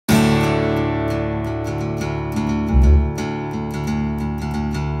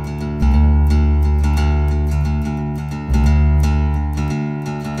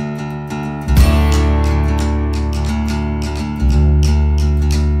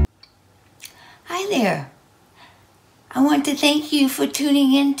there. I want to thank you for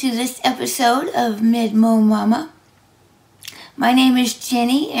tuning in to this episode of Mid-Mo Mama. My name is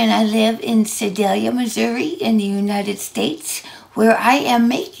Jenny and I live in Sedalia, Missouri in the United States, where I am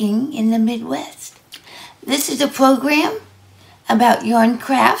making in the Midwest. This is a program about yarn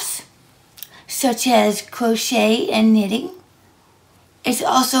crafts, such as crochet and knitting. It's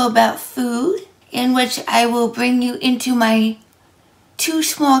also about food, in which I will bring you into my too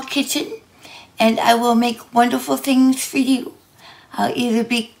small kitchen and I will make wonderful things for you. I'll either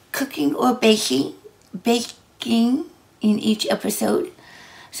be cooking or baking in each episode,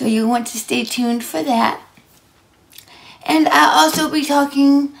 so you want to stay tuned for that. And I'll also be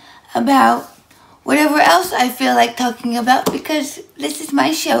talking about whatever else I feel like talking about, because this is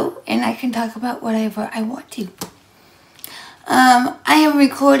my show and I can talk about whatever I want to. I am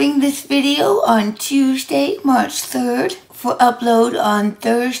recording this video on Tuesday, March 3rd for upload on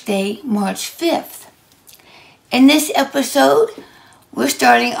Thursday, March 5th. In this episode, we're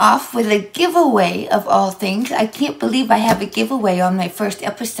starting off with a giveaway of all things. I can't believe I have a giveaway on my first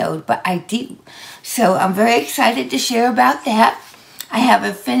episode, but I do. So I'm very excited to share about that. I have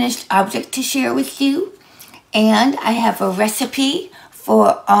a finished object to share with you, and I have a recipe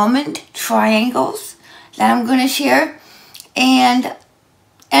for almond triangles that I'm going to share, and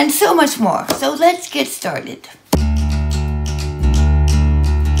so much more. So let's get started.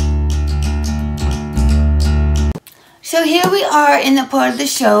 So here we are in the part of the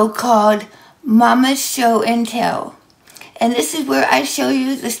show called Mama's Show and Tell. And this is where I show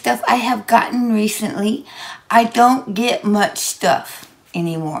you the stuff I have gotten recently. I don't get much stuff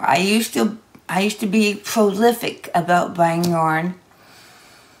anymore. I used to be prolific about buying yarn,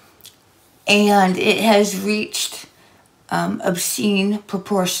 and it has reached obscene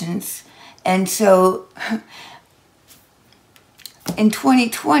proportions. And so in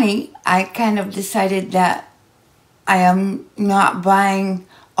 2020, I kind of decided that I am not buying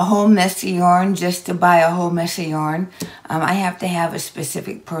a whole mess of yarn just to buy a whole mess of yarn. I have to have a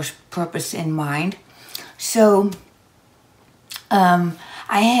specific purpose in mind. So I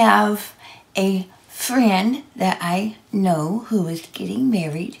have a friend that I know who is getting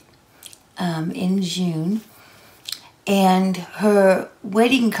married in June. And her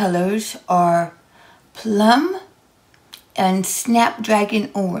wedding colors are plum and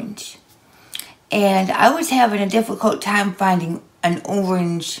snapdragon orange. And I was having a difficult time finding an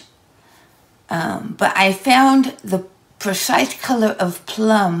orange, but I found the precise color of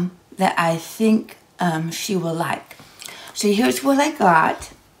plum that I think she will like. So here's what I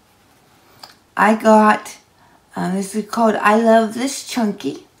got. I got, this is called I Love This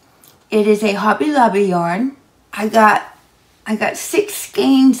Chunky. It is a Hobby Lobby yarn. I got 6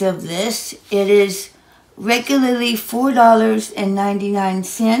 skeins of this. It is regularly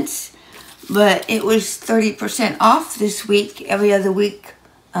 $4.99. But it was 30% off this week. Every other week,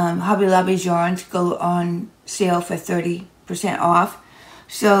 Hobby Lobby's yarns go on sale for 30% off.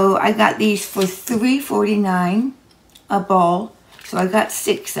 So I got these for $3.49 a ball. So I got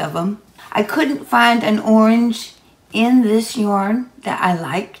 6 of them. I couldn't find an orange in this yarn that I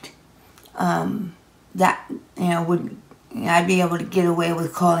liked. That, I'd be able to get away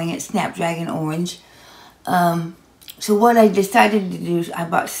with calling it Snapdragon Orange. So what I decided to do is I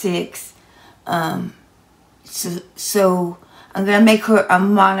bought 6. So I'm going to make her a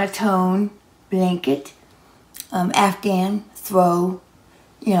monotone blanket, Afghan, throw,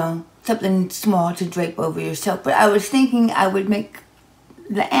 something small to drape over yourself. But I was thinking I would make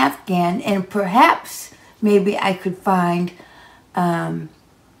the Afghan, and perhaps maybe I could find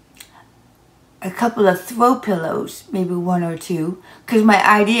a couple of throw pillows, maybe 1 or 2. Because my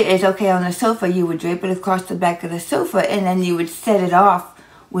idea is, okay, on the sofa you would drape it across the back of the sofa, and then you would set it off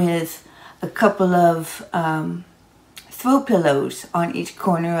with a couple of throw pillows on each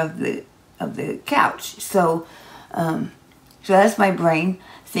corner of the couch. So that's my brain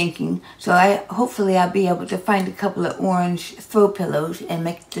thinking. So hopefully I'll be able to find a couple of orange throw pillows and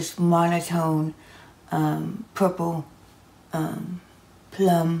make this monotone purple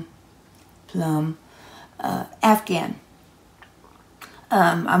plum Afghan.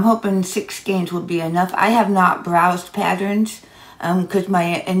 I'm hoping 6 skeins will be enough. I have not browsed patterns, because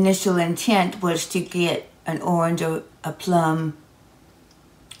my initial intent was to get an orange or a plum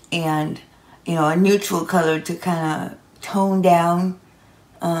and, a neutral color to kind of tone down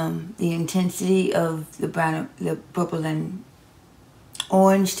the intensity of the brown, the purple and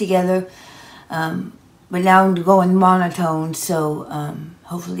orange together. But now I'm going monotone, so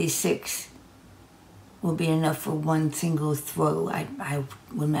hopefully 6 will be enough for 1 single throw. I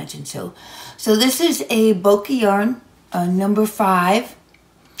would imagine so. So this is a Bokeh yarn, number 5.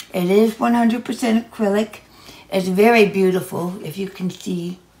 It is 100% acrylic. It's very beautiful, if you can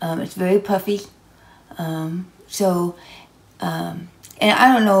see. It's very puffy. And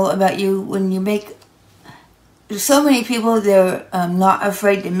I don't know about you, when you make, so many people, they're not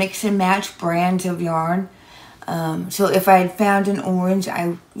afraid to mix and match brands of yarn. So if I had found an orange,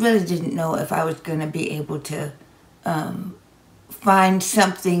 I really didn't know if I was going to be able to find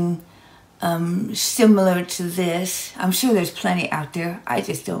something similar to this. I'm sure there's plenty out there. I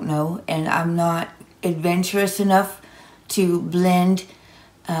just don't know. And I'm not adventurous enough to blend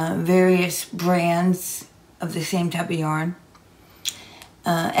various brands of the same type of yarn.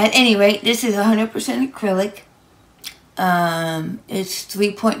 At any rate, this is 100% acrylic. It's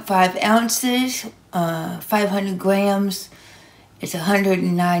 3.5 ounces, 500 grams. It's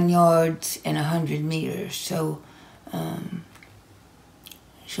 109 yards and 100 meters. So,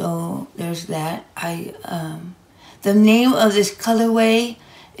 so there's that. The name of this colorway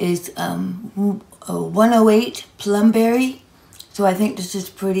is 108 Plumberry. So I think this is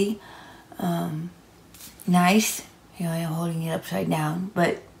pretty nice. Here I am holding it upside down,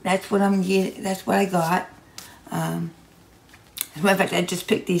 but that's what I'm getting. That's what I got. As a matter of fact, I just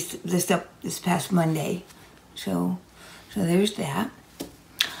picked this up this past Monday, so there's that.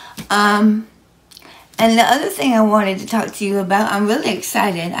 And the other thing I wanted to talk to you about, I'm really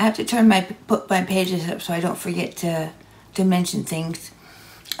excited. I have to put my pages up so I don't forget to mention things.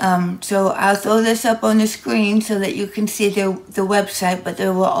 So I'll throw this up on the screen so that you can see the website, but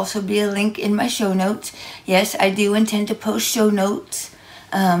there will also be a link in my show notes. Yes, I do intend to post show notes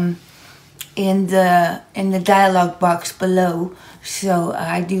in the dialogue box below. So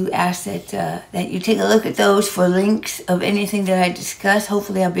I do ask that you take a look at those for links of anything that I discuss.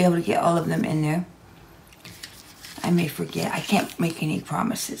 Hopefully I'll be able to get all of them in there. I may forget. I can't make any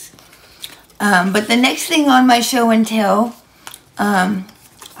promises. But the next thing on my show and tell, I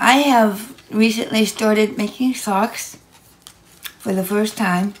have recently started making socks for the first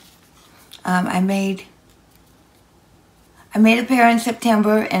time. I made a pair in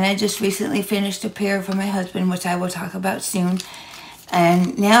September, and I just recently finished a pair for my husband, which I will talk about soon.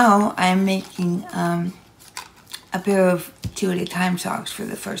 And now I'm making a pair of 2 at a time socks for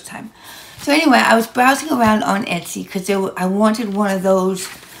the first time. So anyway, I was browsing around on Etsy because I wanted one of those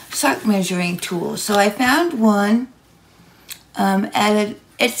sock measuring tools. So I found one at an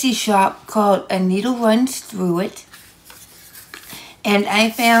Etsy shop called A Needle Runs Through It. And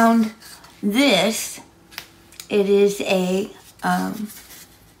I found this. It is a,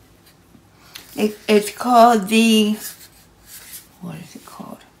 it's called the, what is it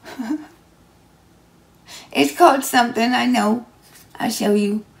called? It's called something, I know. I'll show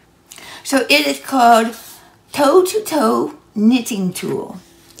you. So it is called Toe-to-Toe Knitting Tool.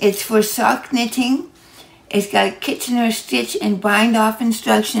 It's for sock knitting. It's got Kitchener stitch and bind off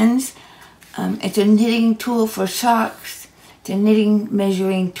instructions. It's a knitting tool for socks. It's a knitting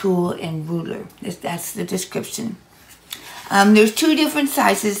measuring tool and ruler. That's the description. There's 2 different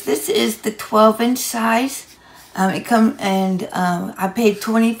sizes. This is the 12-inch size. I paid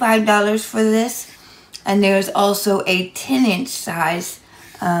 $25 for this. And there's also a 10-inch size.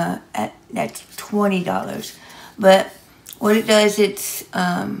 That's $20. But what it does, it's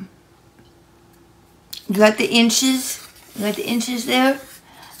you got the inches. You got the inches there,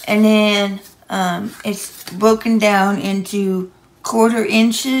 and then it's broken down into 1/4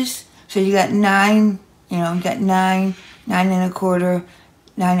 inches. So you got 9. You got 9, 9 1/4,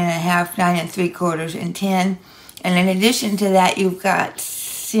 9 1/2, 9 3/4, and 10. And in addition to that, you've got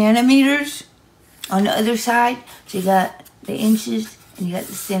centimeters on the other side. So you got the inches and you got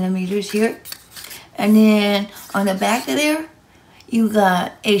the centimeters here. And then on the back of there, you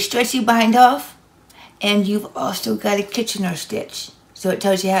got a stretchy bind off, and you've also got a Kitchener stitch. So it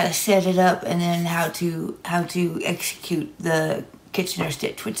tells you how to set it up and then how to execute the Kitchener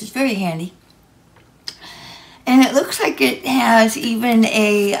stitch, which is very handy. And it looks like it has even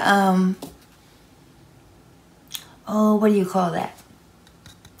a what do you call that?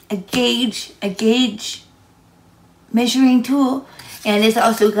 A gauge measuring tool, and it's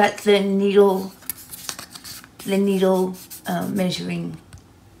also got the needle measuring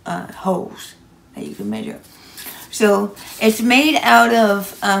holes that you can measure. So it's made out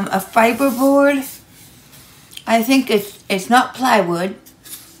of a fiber board. I think it's not plywood,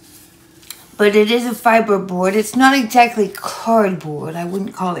 but it is a fiber board. It's not exactly cardboard. I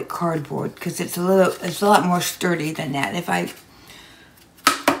wouldn't call it cardboard because it's a lot more sturdy than that. If I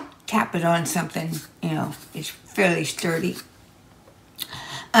tap it on something, it's fairly sturdy.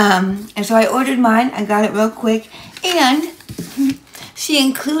 And so I ordered mine. I got it real quick, and she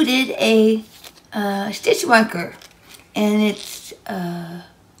included a stitch marker, and it's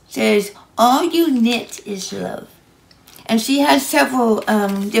says, "All you knit is love." And she has several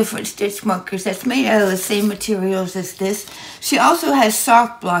different stitch markers that's made out of the same materials as this. She also has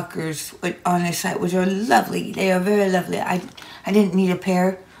sock blockers on her site, which are lovely. They are very lovely. I didn't need a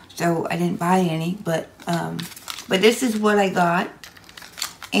pair, so I didn't buy any, but this is what I got.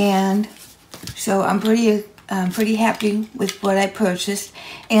 And so I'm pretty happy with what I purchased.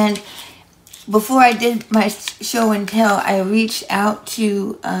 And before I did my show and tell, I reached out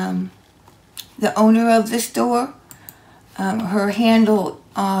to the owner of the store. Her handle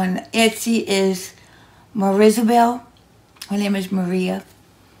on Etsy is Marisabel. Her name is Maria.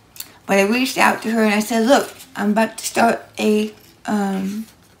 But I reached out to her and I said, "Look, I'm about to start a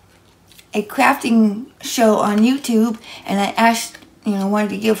crafting show on YouTube," and I asked, wanted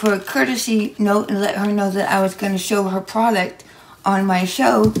to give her a courtesy note and let her know that I was going to show her product on my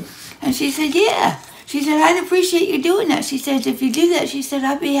show. And she said, "Yeah." She said, "I'd appreciate you doing that." She said, "If you do that," she said,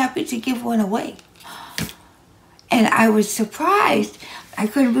 "I'd be happy to give one away." And I was surprised. I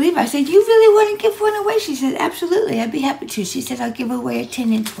couldn't believe it. I said, "You really want to give one away?" She said, "Absolutely, I'd be happy to." She said, "I'll give away a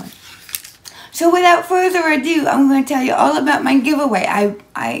 10-inch one." So without further ado, I'm going to tell you all about my giveaway.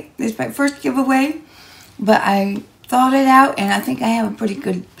 This is my first giveaway, but I thought it out, and I think I have a pretty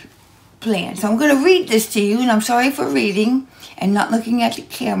good plan. So I'm going to read this to you, and I'm sorry for reading and not looking at the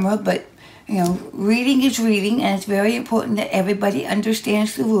camera, but reading is reading, and it's very important that everybody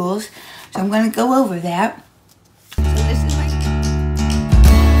understands the rules. So I'm going to go over that.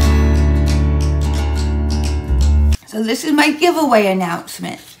 So this is my giveaway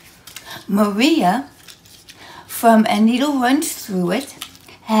announcement. Maria from A Needle Runs Through It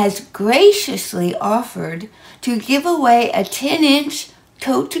has graciously offered to give away a 10-inch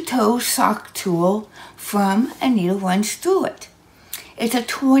toe-to-toe sock tool from A Needle Runs Through It. It's a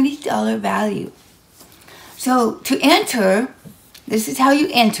 $20 value. So to enter, this is how you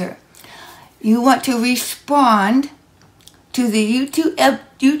enter. You want to respond to the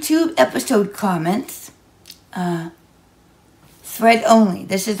YouTube episode comments, thread only.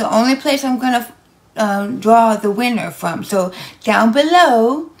 This is the only place I'm going to draw the winner from. So down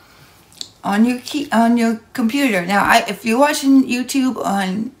below on your computer. Now, if you're watching YouTube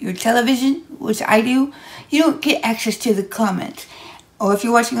on your television, which I do, you don't get access to the comments. Or if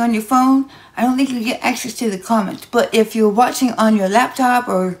you're watching on your phone, I don't think you get access to the comments. But if you're watching on your laptop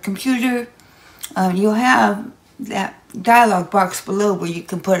or computer, you'll have that dialog box below where you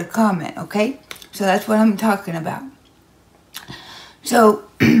can put a comment, okay? So that's what I'm talking about. So,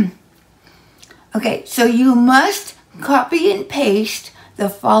 okay, so you must copy and paste the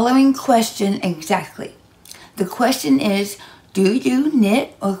following question exactly. The question is, do you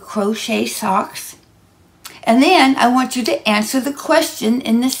knit or crochet socks? And then I want you to answer the question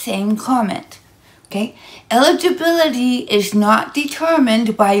in the same comment, okay? Eligibility is not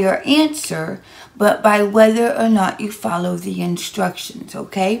determined by your answer, but by whether or not you follow the instructions,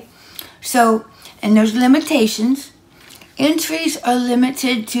 okay? So, and there's limitations. Entries are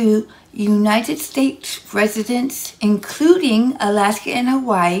limited to United States residents, including Alaska and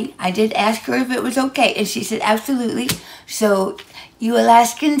Hawaii. I did ask her if it was okay, and she said absolutely. So you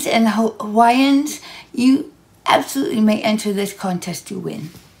Alaskans and Hawaiians, you absolutely may enter this contest to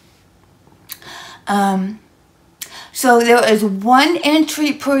win. So there is one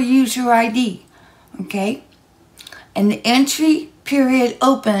entry per user ID, okay? And the entry period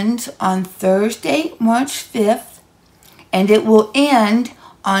opens on Thursday, March 5th, and it will end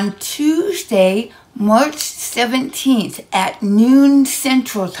on Tuesday, March 17th at noon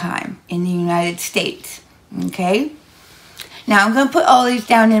Central Time in the United States, okay? Now, I'm going to put all these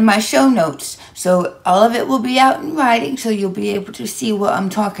down in my show notes, so all of it will be out in writing, so you'll be able to see what I'm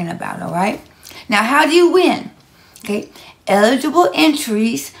talking about, all right? Now, how do you win? Okay, eligible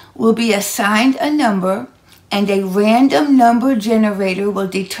entries will be assigned a number, and a random number generator will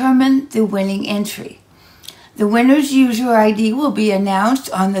determine the winning entry. The winner's user ID will be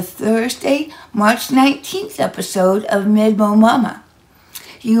announced on the Thursday, March 19th episode of Mid-Mo Mama.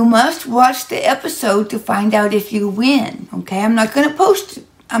 You must watch the episode to find out if you win. Okay, I'm not going to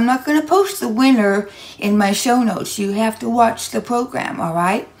post the winner in my show notes. You have to watch the program, all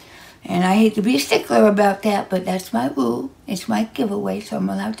right? And I hate to be a stickler about that, but that's my rule. It's my giveaway, so I'm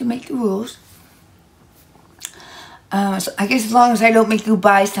allowed to make the rules. So I guess as long as I don't make you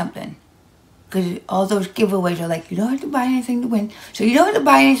buy something. Because all those giveaways are like, you don't have to buy anything to win. So you don't have to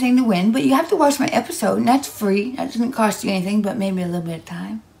buy anything to win, but you have to watch my episode, and that's free. That doesn't cost you anything, but maybe a little bit of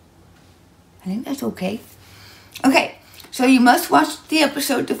time. I think that's okay. Okay, so you must watch the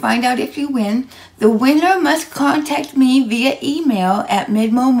episode to find out if you win. The winner must contact me via email at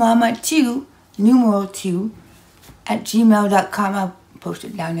midmomama2, numeral 2, @gmail.com. I'll post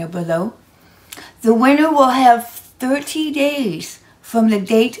it down there below. The winner will have 30 days from the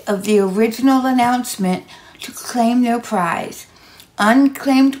date of the original announcement to claim their prize.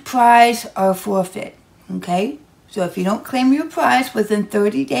 Unclaimed prize or forfeit, okay? So if you don't claim your prize within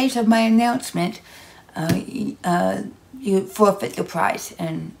 30 days of my announcement, you forfeit the prize.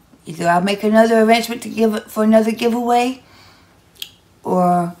 And either I'll make another arrangement to give it for another giveaway,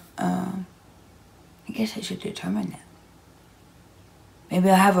 or I guess I should determine that. Maybe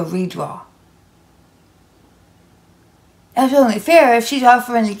I'll have a redraw. That's only fair. If she's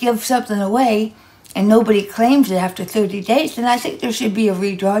offering to give something away and nobody claims it after 30 days, then I think there should be a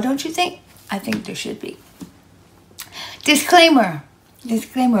redraw, don't you think? I think there should be. Disclaimer.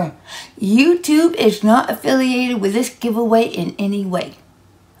 Disclaimer. YouTube is not affiliated with this giveaway in any way.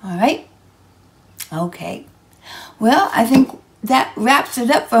 All right? Okay. Well, I think that wraps it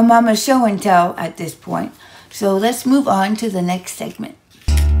up for Mama's show and tell at this point. So let's move on to the next segment.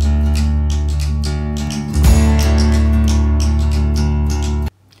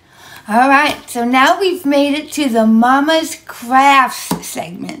 All right, so now we've made it to the Mama's Crafts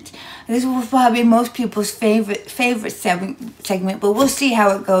segment. This will probably be most people's favorite segment, but we'll see how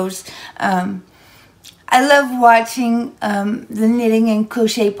it goes. I love watching the Knitting and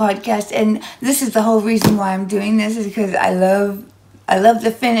Crochet podcast, and this is the whole reason why I'm doing this, is because I love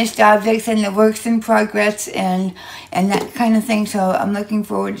the finished objects and the works in progress and that kind of thing. So I'm looking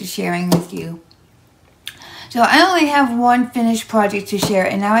forward to sharing with you. So I only have one finished project to share,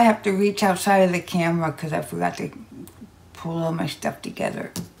 and now I have to reach outside of the camera because I forgot to pull all my stuff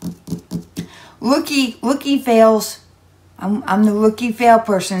together. Rookie fails. I'm the rookie fail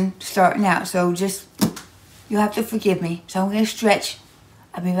person starting out, so just, you have to forgive me. So I'm going to stretch.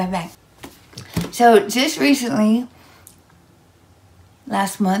 I'll be right back. So just recently,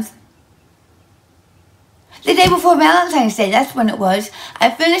 last month, the day before Valentine's Day, that's when it was, I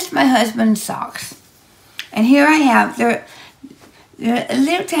finished my husband's socks. And here I have, they're a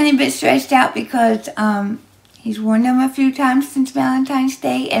little tiny bit stretched out because he's worn them a few times since Valentine's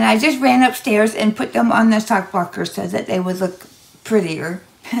Day. And I just ran upstairs and put them on the sock blockers so that they would look prettier.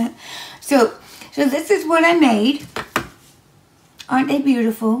 So this is what I made. Aren't they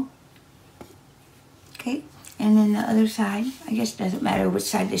beautiful? Okay, and then the other side, I guess it doesn't matter which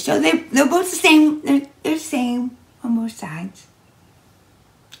side they show. They're both the same. They're the same on both sides.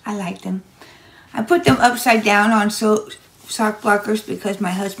 I like them. I put them upside down on sock blockers because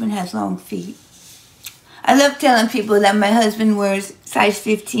my husband has long feet. I love telling people that my husband wears size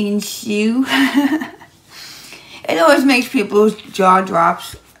 15 shoe. It always makes people's jaw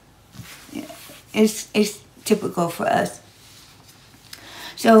drops. It's typical for us.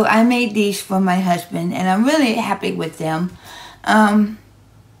 So I made these for my husband, and I'm really happy with them.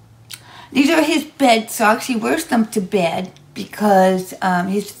 These are his bed socks. He wears them to bed because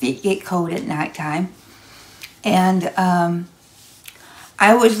his feet get cold at nighttime. And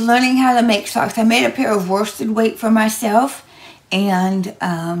I was learning how to make socks. I made a pair of worsted weight for myself, and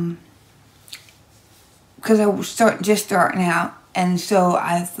because I was just starting out. And so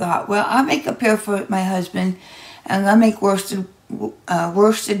I thought, well, I'll make a pair for my husband, and I'll make worsted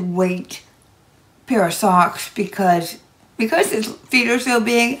weight pair of socks because his feet are so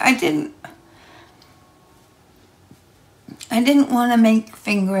big. I didn't want to make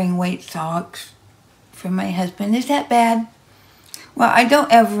fingering weight socks for my husband. Is that bad? Well, I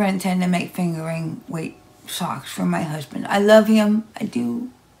don't ever intend to make fingering weight socks for my husband. I love him. I do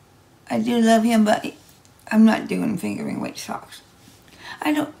love him, but I'm not doing fingering weight socks.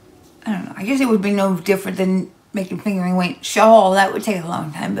 I don't know. I guess it would be no different than making fingering weight shawl. That would take a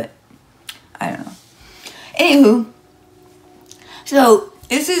long time, but I don't know. Anywho, so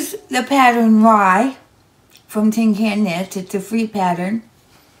this is the pattern Rye from Tin Can Knits. It's a free pattern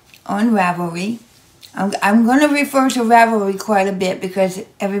on Ravelry. I'm going to refer to Ravelry quite a bit because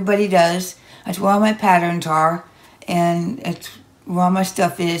everybody does. That's where all my patterns are, and it's where all my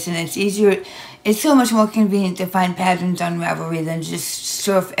stuff is, and it's easier. It's so much more convenient to find patterns on Ravelry than just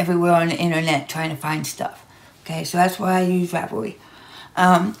surf everywhere on the internet trying to find stuff. Okay, so that's why I use Ravelry.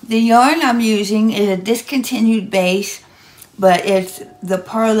 The yarn I'm using is a discontinued base, but it's the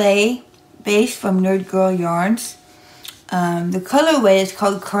Parlay base from Nerd Girl Yarns. The colorway is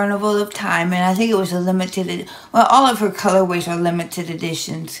called Carnival of Time, and I think it was a limited. Well, all of her colorways are limited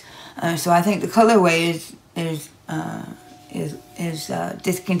editions, so I think the colorway is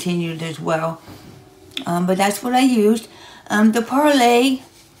discontinued as well. But that's what I used. The Parlay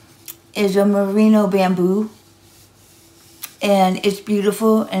is a merino bamboo, and it's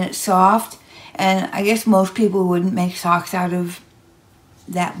beautiful and it's soft. And I guess most people wouldn't make socks out of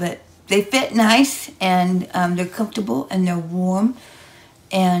that, but they fit nice, and they're comfortable and they're warm.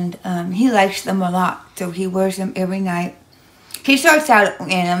 and he likes them a lot, so he wears them every night. He starts out in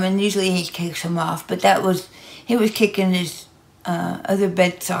them, and usually he kicks them off, but he was kicking his other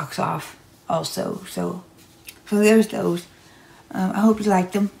bed socks off also, so there's those. I hope you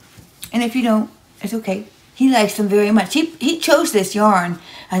like them, and if you don't, it's okay. He likes them very much. He chose this yarn.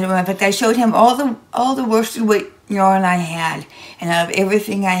 In fact, I showed him all the worsted weight yarn I had, and out of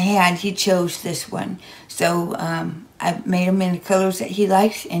everything I had, he chose this one. So I made them in the colors that he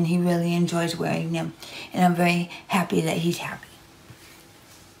likes, and he really enjoys wearing them, and I'm very happy that he's happy.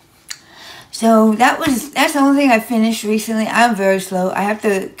 So that's the only thing I finished recently. I'm very slow. I have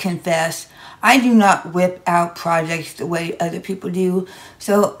to confess, I do not whip out projects the way other people do.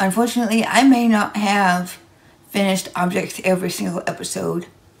 So unfortunately, I may not have finished objects every single episode.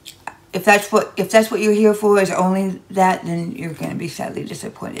 If that's what you're here for, is only that, then you're going to be sadly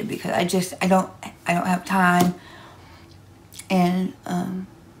disappointed, because I don't have time, and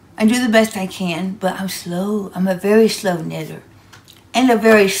I do the best I can, but I'm slow. I'm a very slow knitter and a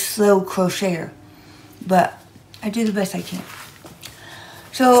very slow crocheter, but I do the best I can.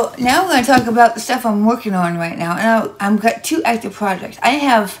 So now I'm going to talk about the stuff I'm working on right now, and I've got 2 active projects. I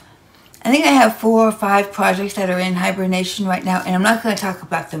think I have 4 or 5 projects that are in hibernation right now, and I'm not going to talk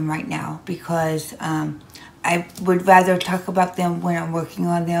about them right now, because I would rather talk about them when I'm working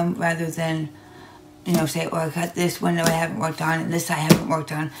on them, rather than, say, I got this one that I haven't worked on, and this I haven't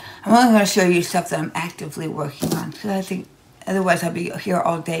worked on. I'm only going to show you stuff that I'm actively working on, because I think otherwise I'll be here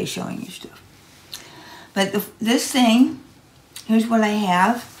all day showing you stuff. But this thing, here's what I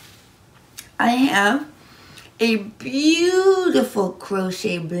have. I have a beautiful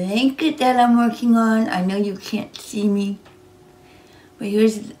crochet blanket that I'm working on. I know you can't see me, but here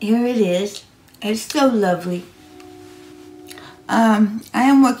it is. It's so lovely. I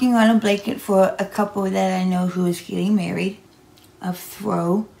am working on a blanket for a couple that I know who is getting married, of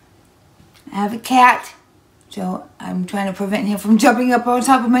throw. I have a cat, so I'm trying to prevent him from jumping up on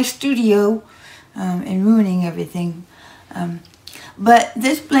top of my studio and ruining everything. But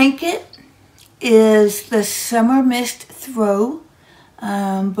this blanket is the Summer Mist Throw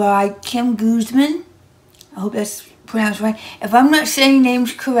by Kim Guzman. I hope that's pronounced right. If I'm not saying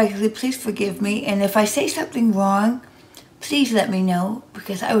names correctly, please forgive me. And if I say something wrong, please let me know,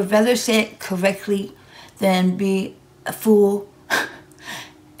 because I would rather say it correctly than be a fool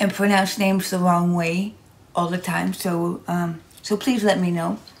and pronounce names the wrong way all the time. So, so please let me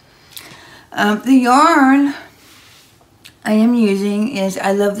know. The yarn I am using is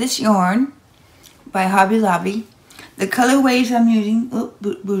I Love This Yarn by Hobby Lobby. The colorways I'm using, oh,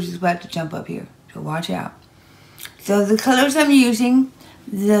 Booze is about to jump up here, so watch out. So the colors I'm using,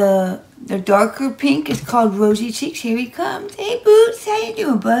 the darker pink is called Rosy Cheeks. Here he comes. Hey Boots, how you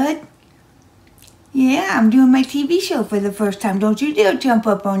doing, bud? Yeah, I'm doing my TV show for the first time. Don't you dare jump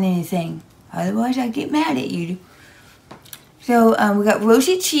up on anything, otherwise I get mad at you. So we got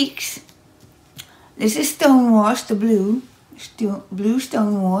Rosy Cheeks. This is Stonewash, the blue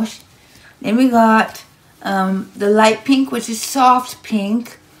Stonewash. Then we got the light pink, which is soft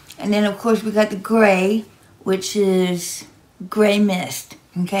pink. And then, of course, we got the gray, which is Gray Mist.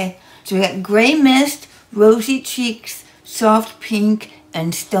 Okay? So we got Gray Mist, Rosy Cheeks, soft pink,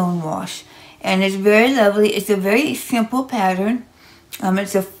 and Stonewash. And it's very lovely. It's a very simple pattern.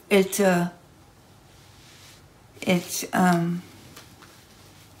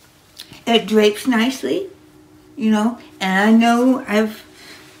 It drapes nicely, and I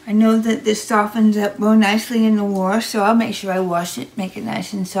know that this softens up real nicely in the wash, so I'll make sure I wash it, make it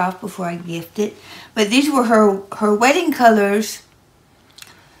nice and soft before I gift it. But these were her wedding colors.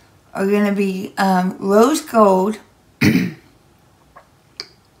 Are going to be rose gold. Let's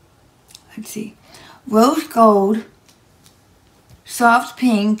see, rose gold, soft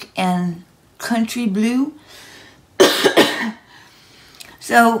pink, and country blue.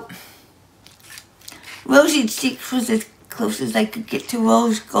 So Rosy Cheeks was as close as I could get to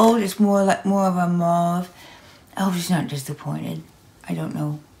rose gold. It's more of a mauve. I hope she's not disappointed. I don't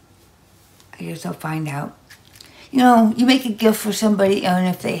know. I guess I'll find out. You make a gift for somebody, and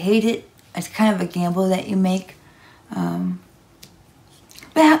if they hate it, it's kind of a gamble that you make.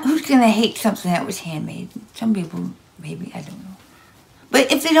 But who's going to hate something that was handmade? Some people, maybe, I don't know.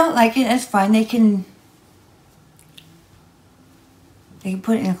 But if they don't like it, that's fine. They can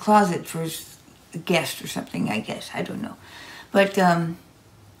put it in a closet for a guest or something, I guess. I don't know. But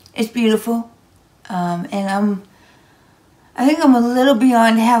it's beautiful. And I think I'm a little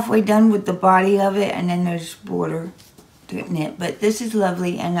beyond halfway done with the body of it, and then there's border to knit. But this is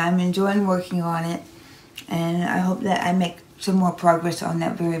lovely, and I'm enjoying working on it. And I hope that I make some more progress on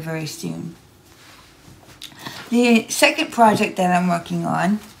that very, very soon. The second project that I'm working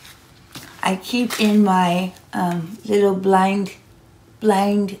on, I keep in my little blind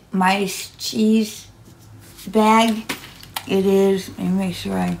mice cheese bag. It is, let me make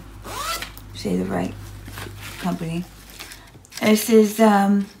sure I say the right company. This is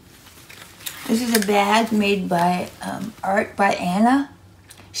a bag made by Art by Anna.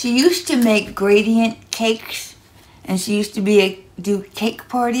 She used to make gradient cakes, and she used to do cake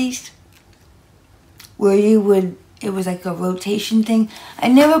parties where it was like a rotation thing. I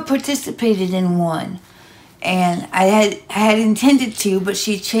never participated in one, and I had intended to, but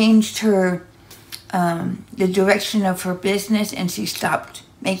she changed her the direction of her business, and she stopped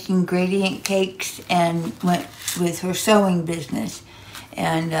making gradient cakes and went with her sewing business.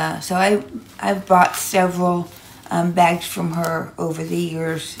 And so I've bought several bags from her over the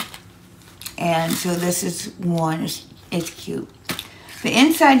years, and so this is one. It's cute. But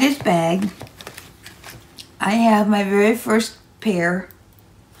inside this bag, I have my very first pair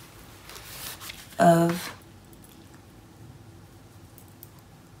of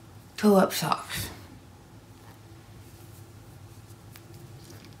toe-up socks.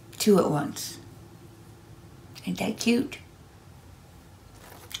 2 at once. Ain't that cute?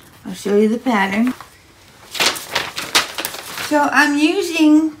 I'll show you the pattern. So I'm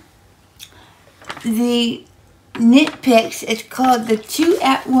using the Knit Picks. It's called the 2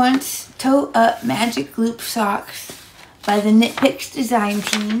 at Once Toe Up Magic Loop Socks by the Knit Picks design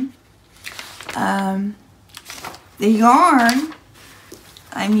team. The yarn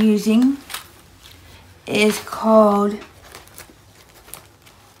I'm using is called,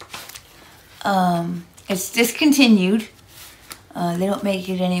 it's discontinued. They don't make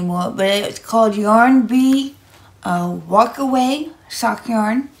it anymore, but it's called Yarn Bee Walk Away Sock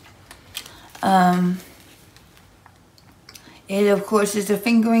Yarn. It, of course, is a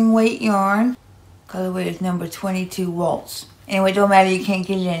fingering weight yarn. Colorway is number 22 Waltz. Anyway, it don't matter, you can't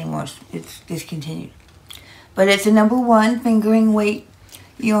get it anymore. It's discontinued. But it's a number 1 fingering weight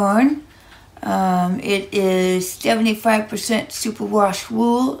yarn. It is 75% superwash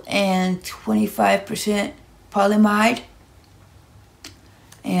wool and 25% polyamide.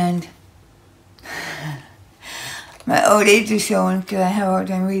 And my old age is showing because I have a hard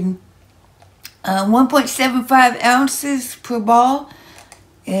time reading. 1.75 ounces per ball.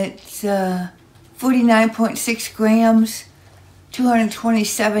 It's 49.6 grams,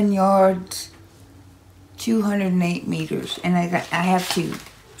 227 yards, 208 meters. And I have 2,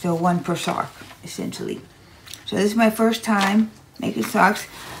 so 1 per sock, essentially. So this is my first time making socks.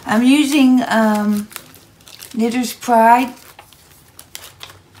 I'm using Knitter's Pride.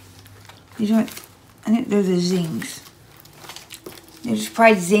 These aren't, I think they're the Zings. Knitter's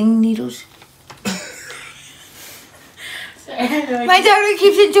Pride Zing needles. My daughter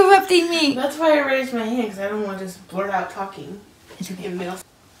keeps interrupting me. That's why I raised my hand, because I don't want to just blurt out talking. It's okay. In middle.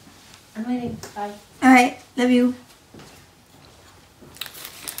 I'm waiting. Bye. Alright, love you.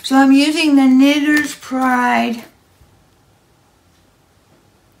 So I'm using the Knitter's Pride.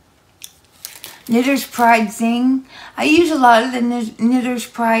 Knitter's Pride Zing. I use a lot of the Knitter's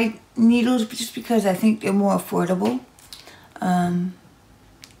Pride needles just because I think they're more affordable.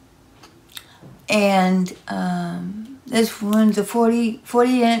 This one's a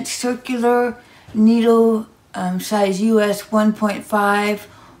 40-inch circular needle, size US 1.5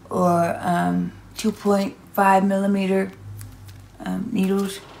 or 2.5 millimeter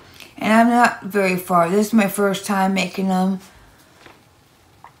needles. And I'm not very far. This is my first time making them.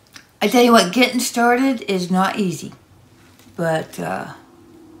 I tell you what, getting started is not easy. But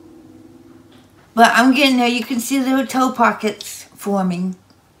I'm getting there. You can see little toe pockets forming.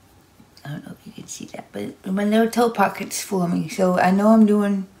 I don't know if you can see that, but my little toe pockets forming. So I know I'm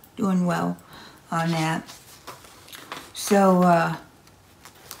doing well on that. So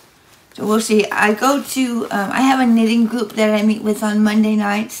we'll see. I go to I have a knitting group that I meet with on Monday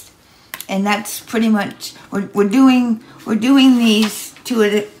nights, and that's pretty much we're doing these 2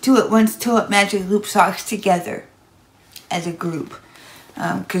 at Once Toe Up Magic Loop Socks together as a group,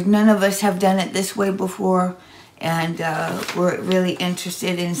 because none of us have done it this way before. And we're really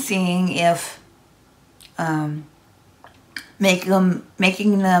interested in seeing if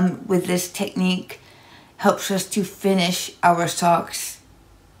making them with this technique helps us to finish our socks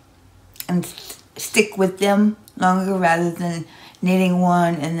and stick with them longer rather than knitting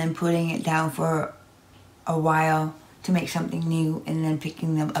one and then putting it down for a while to make something new and then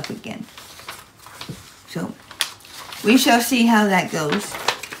picking them up again. So we shall see how that goes.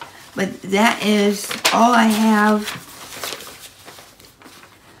 But that is all I have.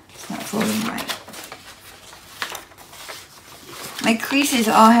 It's not folding right. My creases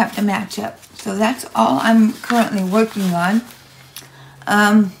all have to match up So that's all I'm currently working on.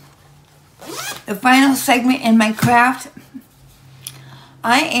 The final segment in my craft,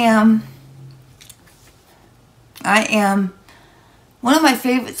 I am, one of my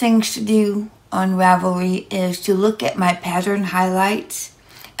favorite things to do on Ravelry is to look at my pattern highlights.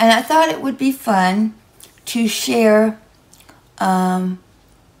 And I thought it would be fun to share 5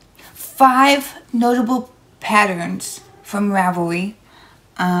 notable patterns from Ravelry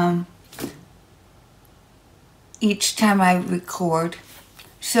each time I record.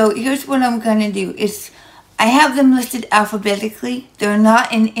 So here's what I'm going to do. I have them listed alphabetically. They're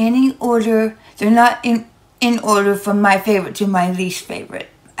not in any order. They're not in order from my favorite to my least favorite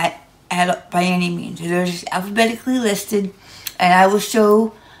by any means. They're just alphabetically listed. And I will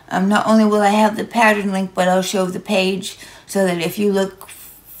show, not only will I have the pattern link, but I'll show the page so that if you look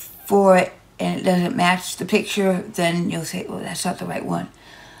for it and it doesn't match the picture, then you'll say, well, that's not the right one.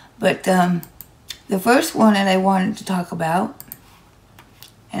 But the first one that I wanted to talk about,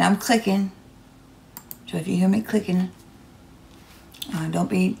 and I'm clicking, so if you hear me clicking, don't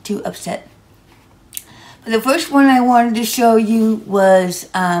be too upset. But the first one I wanted to show you was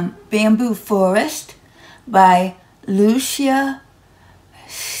Bamboo Forest by Lucia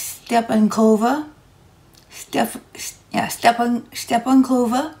Stepankova.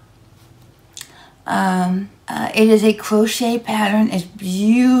 Stepankova. It is a crochet pattern. It's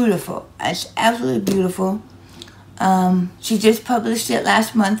beautiful. It's absolutely beautiful. She just published it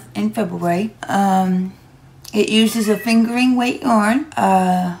last month in February. It uses a fingering weight yarn.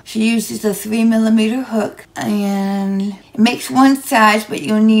 She uses a 3mm hook, and it makes one size, but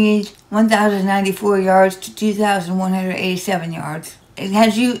you'll need 1,094 yards to 2,187 yards. It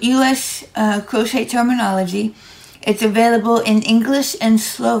has U.S. crochet terminology. It's available in English and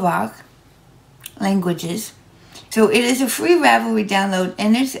Slovak languages. So it is a free Ravelry download,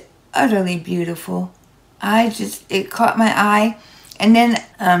 and it's utterly beautiful. It caught my eye. And then,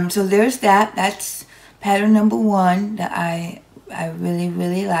 so there's that. That's pattern number 1 that I really,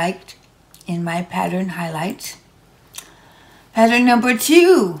 really liked in my pattern highlights. Pattern number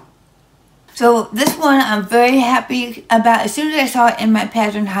 2. So this one I'm very happy about. As soon as I saw it in my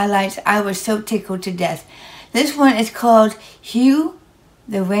pattern highlights, I was so tickled to death. This one is called Hugh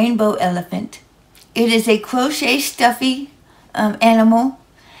the Rainbow Elephant. It is a crochet stuffy animal,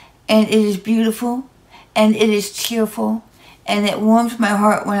 and it is beautiful, and it is cheerful, and it warms my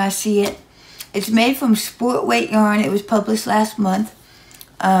heart when I see it. It's made from sport weight yarn. It was published last month.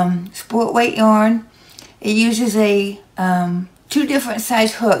 Sport weight yarn. It uses a 2 different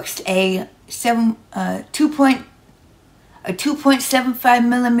size hooks, a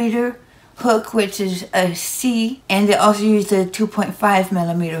 2.75mm hook, which is a C, and it also uses a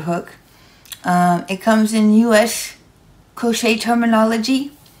 2.5mm hook. It comes in U.S. crochet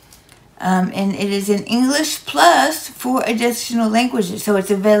terminology, and it is in English plus 4 additional languages. So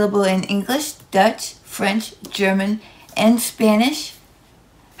it's available in English, Dutch, French, German, and Spanish.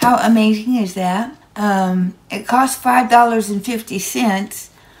 How amazing is that? It costs $5.50,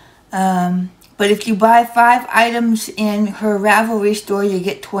 but if you buy 5 items in her Ravelry store, you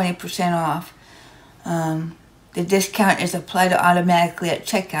get 20% off. The discount is applied automatically at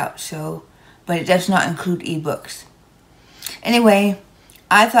checkout, but it does not include ebooks. Anyway,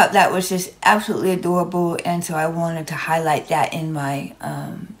 I thought that was just absolutely adorable, and so I wanted to highlight that in my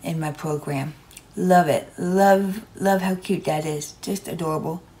program. Love it. Love how cute that is. Just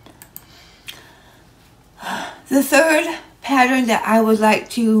adorable. The third pattern that I would like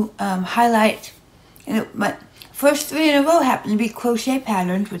to highlight, and my first 3 in a row happen to be crochet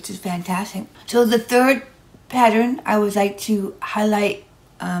patterns, which is fantastic. So the third pattern I would like to highlight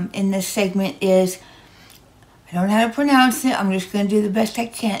in this segment is, I don't know how to pronounce it. I'm just going to do the best I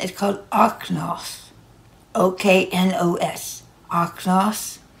can. It's called Oknos. O-K-N-O-S.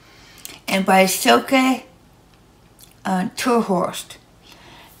 Oknos. And by Silke Terhorst.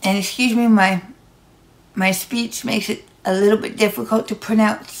 And excuse me, my speech makes it a little bit difficult to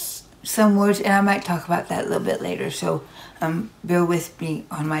pronounce some words, and I might talk about that a little bit later, so bear with me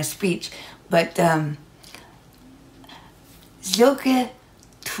on my speech. But Silke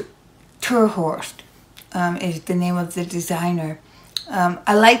Terhorst is the name of the designer.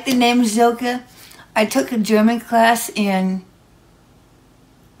 I like the name Silke. I took a German class in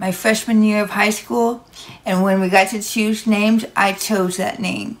my freshman year of high school, and when we got to choose names, I chose that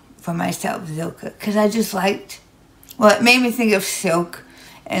name for myself, Silke, because I just liked, well, it made me think of silk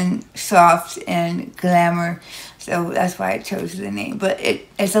and soft and glamour, so that's why I chose the name. But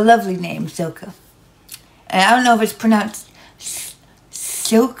it's a lovely name, Silke. And I don't know if it's pronounced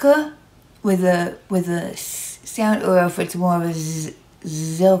Silke with a sound, or if it's more of a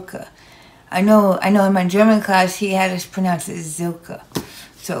Zilke. I know in my German class he had us pronounce it Zilke.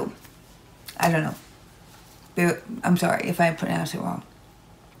 So, I don't know. I'm sorry if I pronounce it wrong.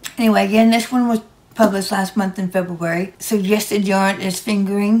 Anyway, again, this one was published last month in February. Suggested yarn is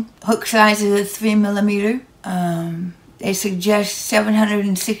fingering. Hook size is a 3mm. They suggest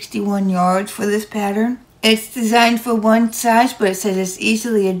 761 yards for this pattern. It's designed for one size, but it says it's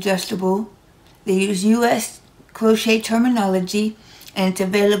easily adjustable. They use US crochet terminology, and it's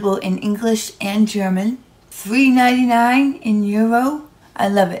available in English and German. $3.99 in euro. I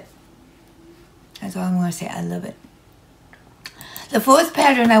love it. That's all I'm going to say. I love it. The fourth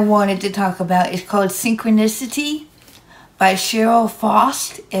pattern I wanted to talk about is called Synchronicity by Cheryl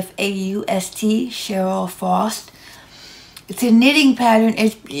Faust, F-A-U-S-T, Cheryl Faust. It's a knitting pattern.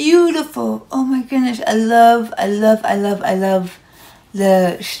 It's beautiful. Oh my goodness. I love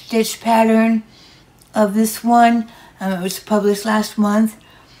the stitch pattern of this one. It was published last month.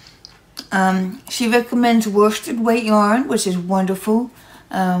 She recommends worsted weight yarn, which is wonderful.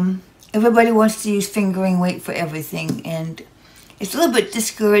 Everybody wants to use fingering weight for everything, and it's a little bit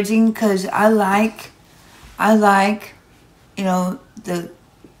discouraging because I like, you know, the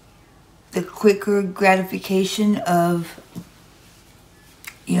quicker gratification of,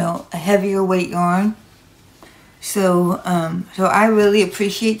 you know, a heavier weight yarn. So, so I really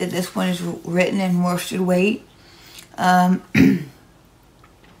appreciate that this one is written in worsted weight.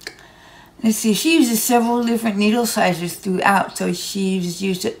 Let's see, she uses several different needle sizes throughout. So she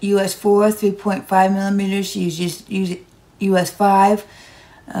used US 4, 3.5mm. She uses US 5,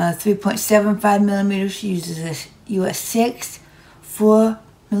 3.75mm. She uses a US 6,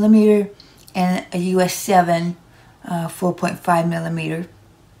 4mm, and a US 7, 4.5mm.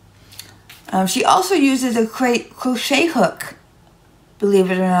 She also uses a crochet hook,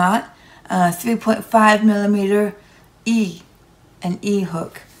 believe it or not, 3.5mm an E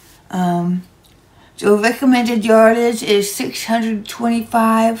hook. So recommended yardage is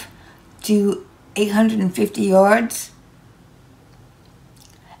 625 to 850 yards.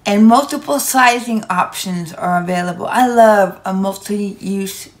 And multiple sizing options are available. I love a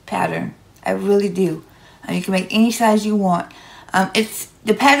multi-use pattern. I really do. You can make any size you want.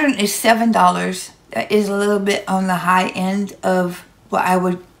 The pattern is $7. That is a little bit on the high end of what I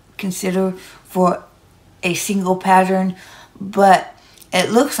would consider for a single pattern, but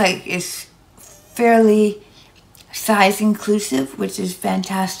it looks like it's fairly size inclusive, which is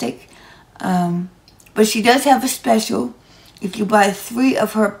fantastic. But she does have a special. If you buy 3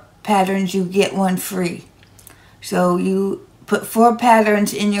 of her patterns, you get 1 free. So you put 4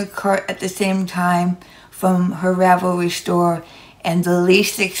 patterns in your cart at the same time from her Ravelry store, and the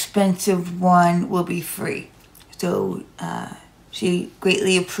least expensive one will be free. So she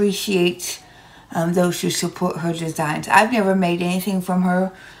greatly appreciates those who support her designs. I've never made anything from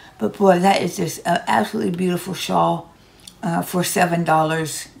her, but boy, that is just an absolutely beautiful shawl for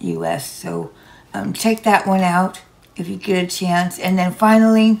 $7 US. So check that one out if you get a chance. And then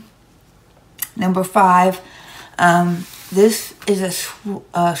finally, number 5, this is a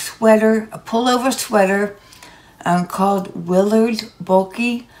sweater, a pullover sweater called Willard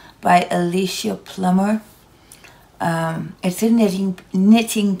Bulky by Alicia Plummer. It's a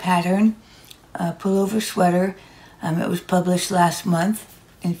knitting pattern, pullover sweater. It was published last month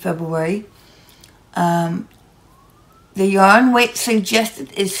in February. The yarn weight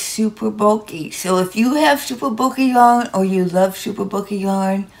suggested is super bulky. So if you have super bulky yarn or you love super bulky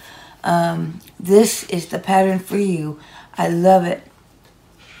yarn, this is the pattern for you. I love it.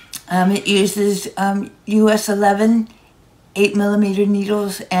 It uses US 11 8mm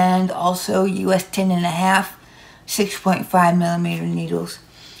needles and also US 10.5 6.5mm needles.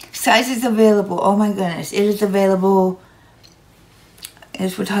 Sizes available. Oh my goodness, it is available.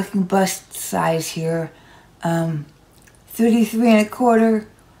 As we're talking bust size here, 33.25,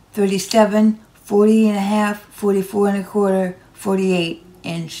 37, 40.5, 44.25,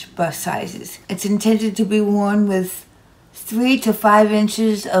 48-inch bust sizes. It's intended to be worn with 3 to 5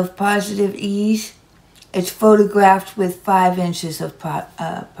 inches of positive ease. It's photographed with 5 inches of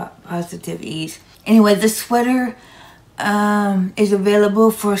positive ease. Anyway, the sweater is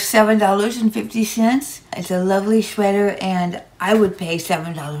available for $7.50. It's a lovely sweater, and I would pay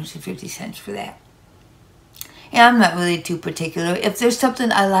 $7.50 for that. Yeah, I'm not really too particular. If there's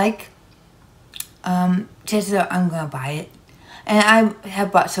something I like, chances are I'm going to buy it. And I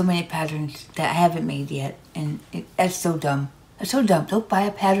have bought so many patterns that I haven't made yet, and that's so dumb. That's so dumb. Don't buy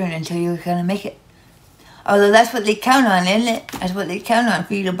a pattern until you're going to make it. Although that's what they count on, isn't it? That's what they count on,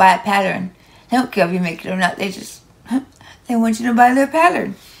 for you to buy a pattern. They don't care if you make it or not. They just, they want you to buy their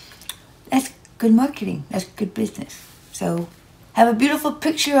pattern. That's good marketing. That's good business. So have a beautiful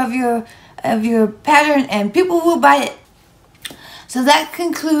picture of of your pattern and people will buy it. So that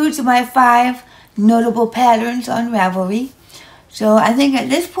concludes my 5 notable patterns on Ravelry. So I think at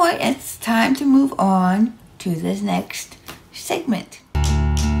this point it's time to move on to this next segment.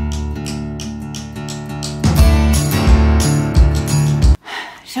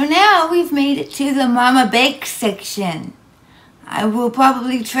 So now we've made it to the Mama Bake section. I will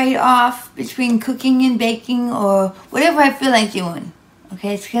probably trade off between cooking and baking or whatever I feel like doing.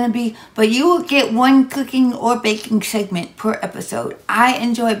 Okay, it's gonna be, but you will get 1 cooking or baking segment per episode. I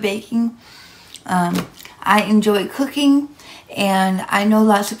enjoy baking, I enjoy cooking, and I know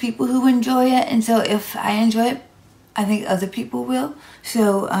lots of people who enjoy it, and so if I enjoy it, I think other people will.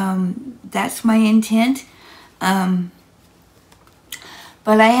 So that's my intent.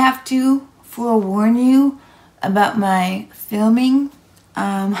 But I have to forewarn you about my filming.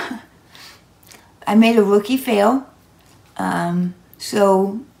 I made a rookie fail.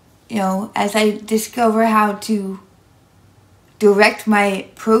 So, you know, as I discover how to direct my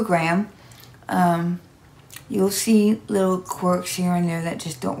program, you'll see little quirks here and there that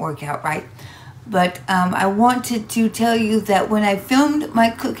just don't work out right. But I wanted to tell you that when I filmed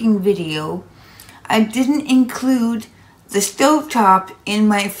my cooking video, I didn't include the stovetop in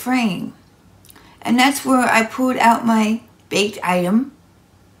my frame. And that's where I pulled out my baked item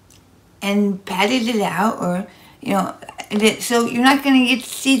and patted it out, or, you know, so you're not going to get to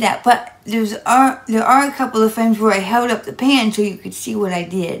see that. But there are a couple of frames where I held up the pan so you could see what I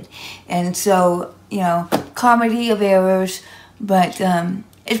did. And so, you know, comedy of errors, but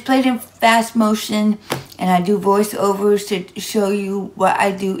it's played in fast motion, and I do voiceovers to show you what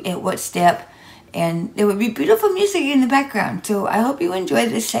I do at what step. And there would be beautiful music in the background. So I hope you enjoy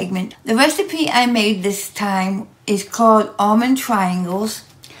this segment. The recipe I made this time is called Almond Triangles.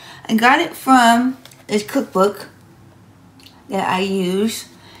 I got it from this cookbook that I use.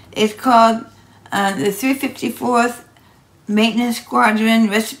 It's called the 354th Maintenance Squadron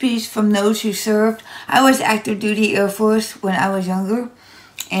Recipes from Those Who Served. I was active duty Air Force when I was younger.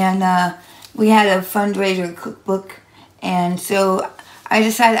 And we had a fundraiser cookbook. And so I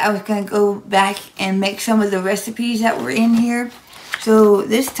decided I was going to go back and make some of the recipes that were in here. So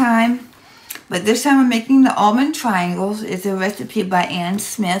this time I'm making the Almond Triangles. It's a recipe by Ann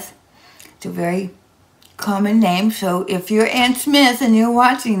Smith. It's a very common name. So if you're Ann Smith and you're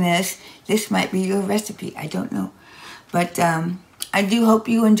watching this, this might be your recipe. I don't know. But I do hope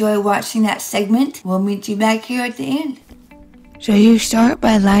you enjoy watching that segment. We'll meet you back here at the end. So you start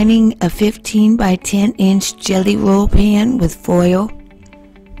by lining a 15 by 10 inch jelly roll pan with foil.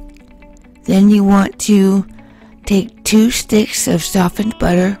 Then you want to take 2 sticks of softened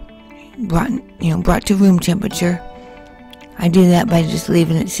butter, brought to room temperature. I do that by just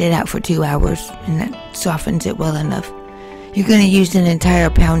leaving it sit out for 2 hours, and that softens it well enough. You're going to use an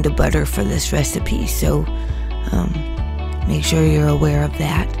entire pound of butter for this recipe, so make sure you're aware of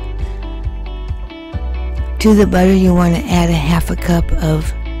that. To the butter, you want to add a half a cup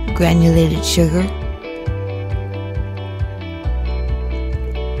of granulated sugar.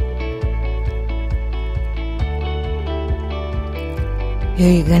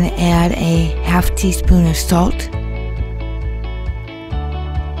 Here you're going to add a half teaspoon of salt,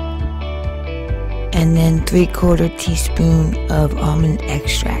 and then 3/4 teaspoon of almond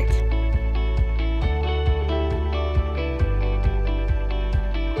extract.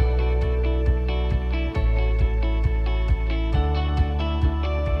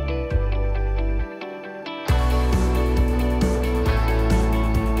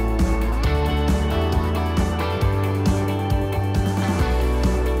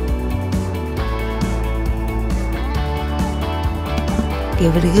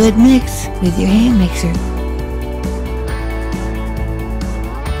 Give it a good mix with your hand mixer.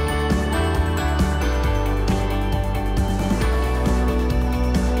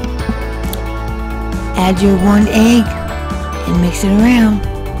 Add your 1 egg and mix it around.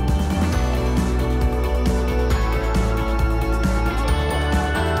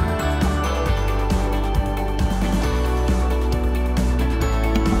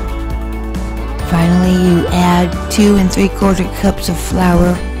 Finally, you add 2 3/4 cups of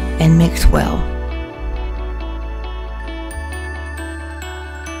flour and mix well.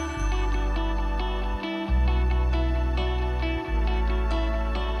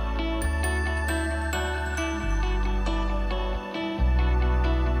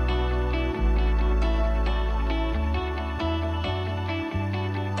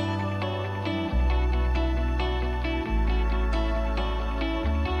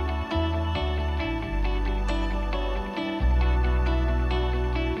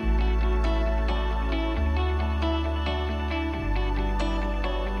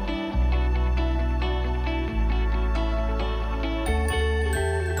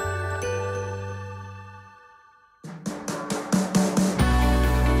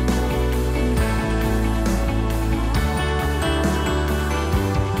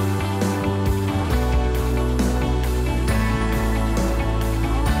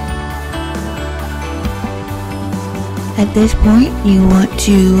 At this point, you want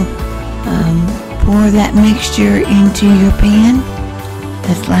to pour that mixture into your pan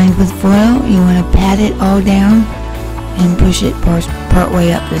that's lined with foil. You want to pat it all down and push it part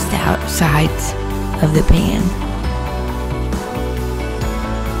way up the sides of the pan.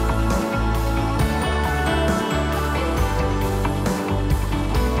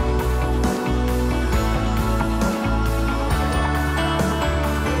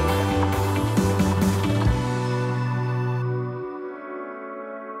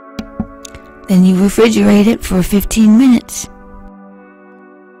 Then you refrigerate it for 15 minutes.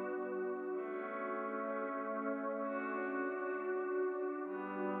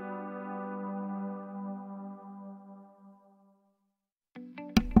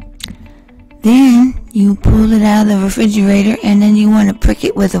 Then you pull it out of the refrigerator and then you want to prick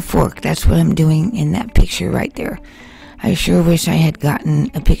it with a fork. That's what I'm doing in that picture right there. I sure wish I had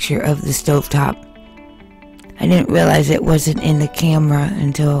gotten a picture of the stovetop. I didn't realize it wasn't in the camera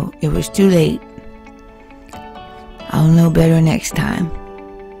until it was too late. I'll know better next time.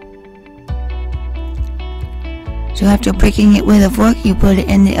 So after pricking it with a fork, you put it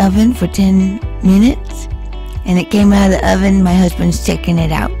in the oven for 10 minutes. And it came out of the oven. My husband's checking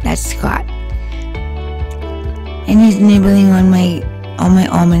it out. That's Scott. And he's nibbling on my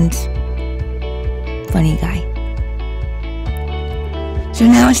almonds. Funny guy. So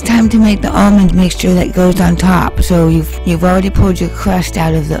now it's time to make the almond mixture that goes on top. So you've already pulled your crust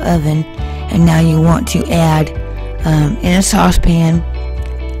out of the oven, and now you want to add in a saucepan.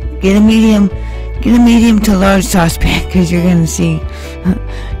 Get a medium to large saucepan, because you're gonna see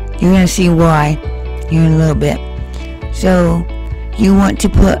why here in a little bit. So you want to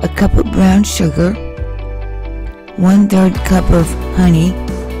put a cup of brown sugar, 1/3 cup of honey,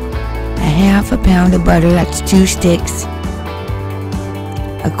 a half a pound of butter. That's 2 sticks.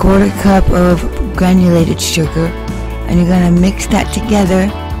 A 1/4 cup of granulated sugar, and you're going to mix that together.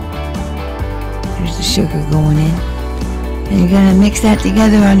 There's the sugar going in. And you're going to mix that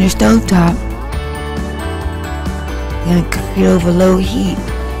together on your stovetop. You're going to cook it over low heat,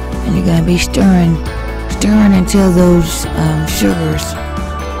 and you're going to be stirring until those sugars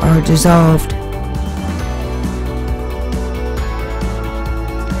are dissolved.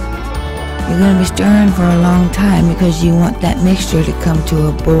 You're going to be stirring for a long time because you want that mixture to come to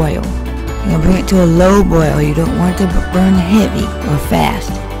a boil. You're going to bring it to a low boil. You don't want it to burn heavy or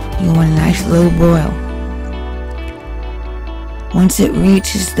fast. You want a nice low boil. Once it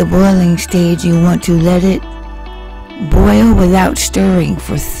reaches the boiling stage, you want to let it boil without stirring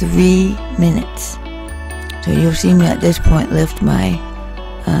for 3 minutes. So you'll see me at this point lift my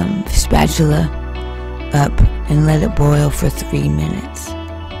spatula up and let it boil for 3 minutes.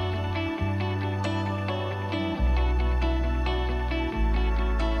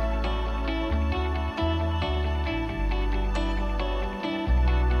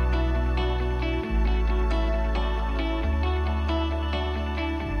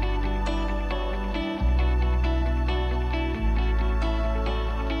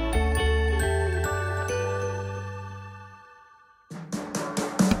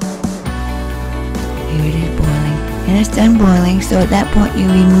 Here it is boiling, and it's done boiling. So at that point you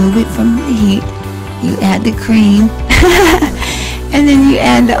remove it from the heat, you add the cream, and then you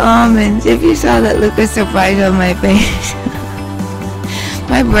add the almonds. If you saw that look of surprise on my face,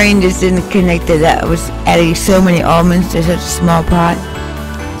 my brain just didn't connect to that. I was adding so many almonds to such a small pot.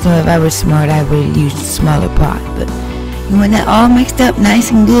 So if I was smart, I would have used a smaller pot. But you want that all mixed up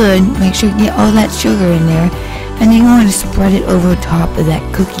nice and good. Make sure you get all that sugar in there, and then you want to spread it over top of that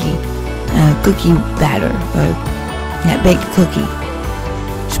cookie batter, or that baked cookie.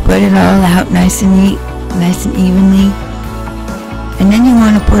 Spread it all out nice and neat, nice and evenly, and then you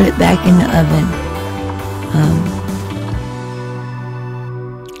want to put it back in the oven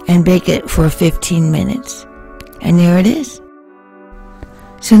and bake it for 15 minutes. And there it is.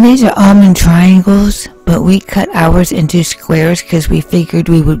 So these are almond triangles, but we cut ours into squares because we figured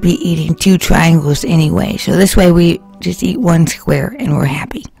we would be eating 2 triangles anyway. So this way we just eat 1 square and we're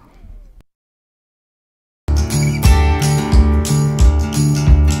happy.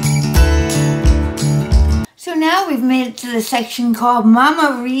 So now we've made it to the section called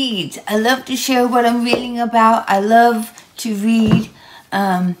Mama Reads. I love to share what I'm reading about. I love to read.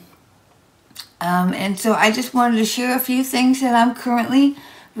 And so I just wanted to share a few things that I'm currently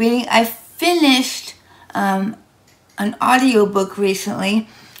reading. I finished an audiobook recently.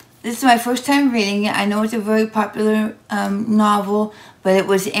 This is my first time reading it. I know it's a very popular novel, but it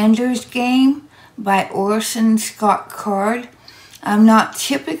was Ender's Game by Orson Scott Card. I'm not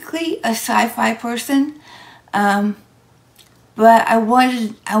typically a sci-fi person, but I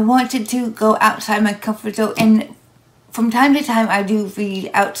wanted to go outside my comfort zone and from time to time, I do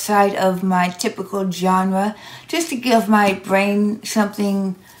read outside of my typical genre, just to give my brain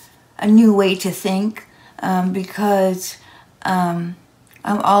something, a new way to think, because I'm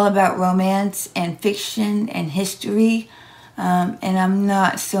all about romance and fiction and history, and I'm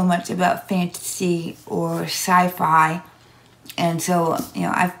not so much about fantasy or sci-fi. And so, you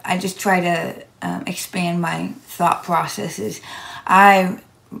know, I just try to expand my thought processes. I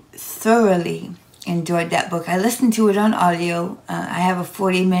thoroughly enjoyed that book. I listened to it on audio. I have a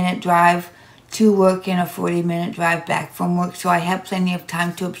 40-minute drive to work and a 40-minute drive back from work, so I have plenty of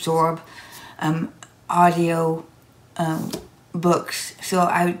time to absorb audio books. So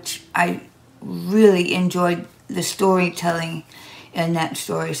I really enjoyed the storytelling in that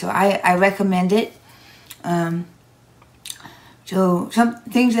story. So I recommend it. So some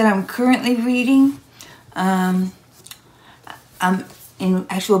things that I'm currently reading, I'm in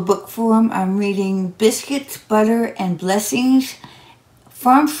actual book form. I'm reading Biscuits, Butter, and Blessings,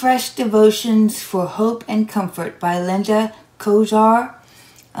 Farm Fresh Devotions for Hope and Comfort by Linda Kozar.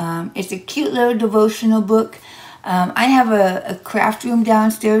 It's a cute little devotional book. I have a craft room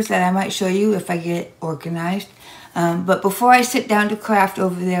downstairs that I might show you if I get it organized. But before I sit down to craft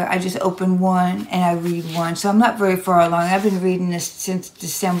over there, I just open one and I read one. So I'm not very far along. I've been reading this since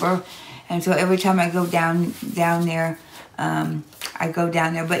December, and so every time I go down there, I go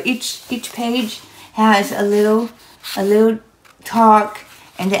down there. But each page has a little talk,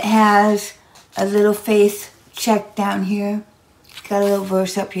 and it has a little faith check down here. It's got a little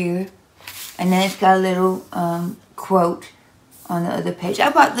verse up here, and then it's got a little quote on the other page.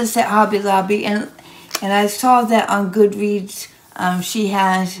 I bought this at Hobby Lobby, and I saw that on Goodreads. She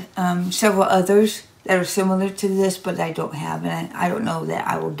has several others that are similar to this, but I don't have, and I don't know that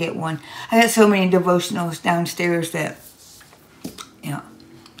I will get one. I got so many devotionals downstairs that, you know,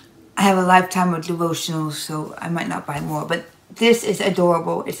 I have a lifetime of devotionals, so I might not buy more. But this is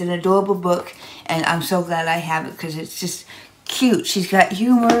adorable. It's an adorable book, and I'm so glad I have it because it's just cute. She's got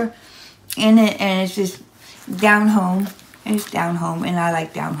humor in it, and it's just down home. It's down home, and I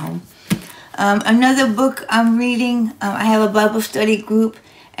like down home. Another book I'm reading, I have a Bible study group,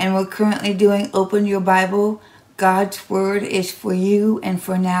 and we're currently doing Open Your Bible. God's Word is for You and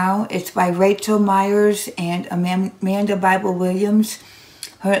for Now. It's by Rachel Myers and Amanda Bible Williams.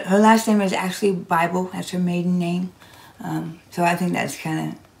 Her last name is actually Bible. That's her maiden name. So I think that's kind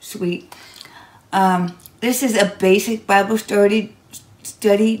of sweet. This is a basic Bible study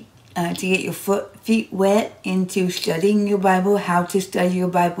to get your feet wet into studying your Bible, how to study your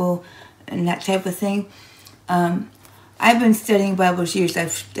Bible, and that type of thing. I've been studying Bibles years.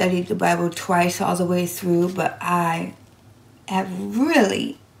 I've studied the Bible twice all the way through, but I have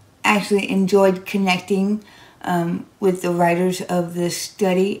really actually enjoyed connecting with the writers of this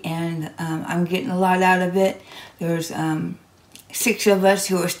study, and I'm getting a lot out of it. There's 6 of us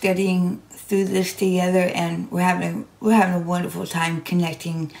who are studying through this together, and we're having a wonderful time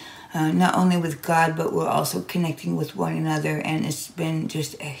connecting, not only with God, but we're also connecting with one another, and it's been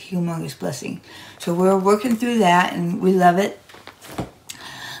just a humongous blessing. So we're working through that, and we love it.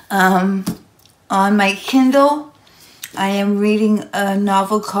 On my Kindle, I am reading a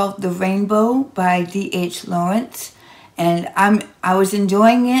novel called The Rainbow by D.H. Lawrence, and I was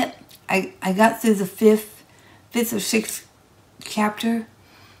enjoying it. I got through the fifth or sixth chapter,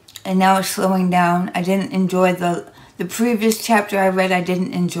 and now it's slowing down. I didn't enjoy the previous chapter I read. I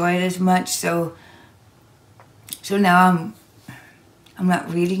didn't enjoy it as much, so now I'm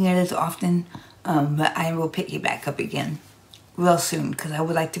not reading it as often, but I will pick it back up again real soon, because I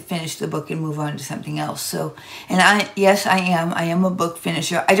would like to finish the book and move on to something else. So, and yes, I am a book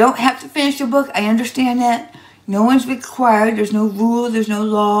finisher. I don't have to finish a book. I understand that. No one's required. There's no rule. There's no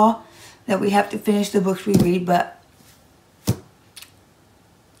law that we have to finish the books we read, but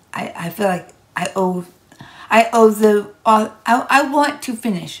I feel like I want to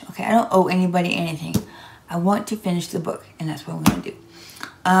finish. Okay, I don't owe anybody anything. I want to finish the book, and that's what I'm going to do.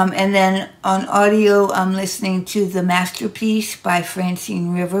 And then on audio, I'm listening to The Masterpiece by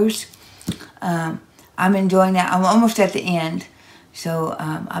Francine Rivers. I'm enjoying that. I'm almost at the end, so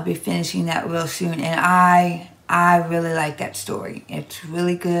I'll be finishing that real soon. And I really like that story. It's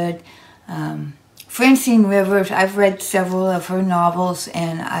really good. Francine Rivers, I've read several of her novels,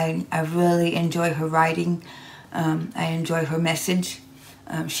 and I really enjoy her writing. I enjoy her message.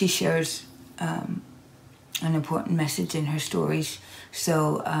 She shares an important message in her stories.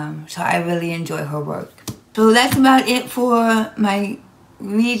 So I really enjoy her work. So that's about it for my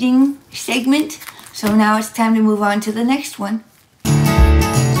reading segment. So now it's time to move on to the next one.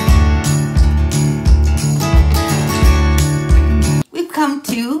 We've come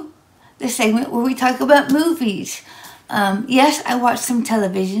to the segment where we talk about movies. Yes, I watch some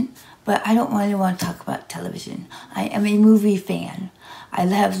television, but I don't really want to talk about television. I am a movie fan. I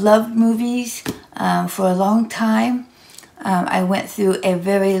have loved movies for a long time. I went through a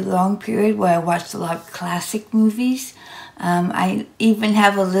very long period where I watched a lot of classic movies. I even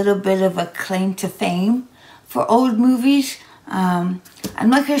have a little bit of a claim to fame for old movies. I'm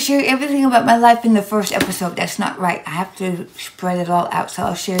not going to share everything about my life in the first episode. That's not right. I have to spread it all out. So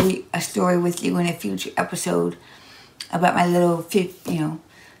I'll share a story with you in a future episode about my little,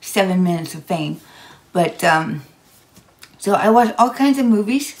 7 minutes of fame. But, so I watch all kinds of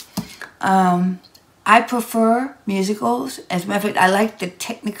movies. I prefer musicals. As a matter of fact, I like the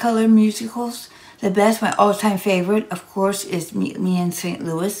Technicolor musicals the best. My all-time favorite, of course, is Meet Me in St.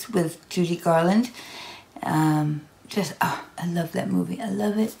 Louis with Judy Garland. I love that movie. I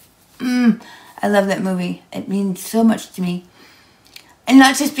love it. I love that movie. It means so much to me. And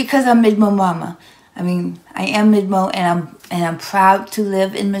not just because I'm Midmo Mama. I mean, I am Midmo, and I'm proud to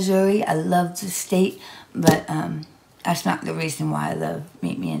live in Missouri. I love the state, but that's not the reason why I love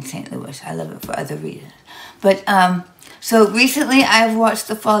Meet Me in St. Louis. I love it for other reasons. But so recently, I've watched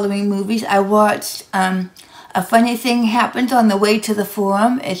the following movies. I watched A Funny Thing Happened on the Way to the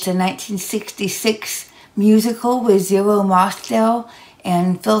Forum. It's a 1966 musical with Zero Mostel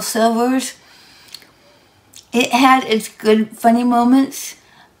and Phil Silvers. It had its good, funny moments.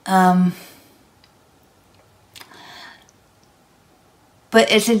 But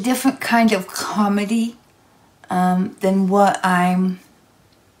it's a different kind of comedy than what I'm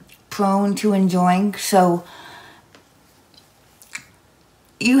prone to enjoying. So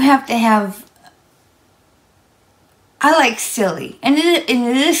you have to have... I like silly. And it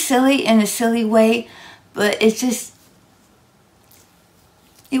is silly in a silly way, but it's just...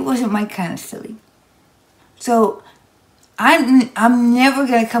 It wasn't my kind of silly. So I'm never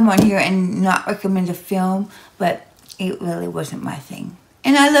going to come on here and not recommend a film, but it really wasn't my thing.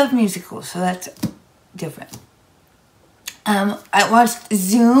 And I love musicals, so that's different. I watched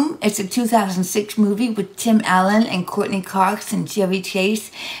Zoom. It's a 2006 movie with Tim Allen and Courtney Cox and Chevy Chase.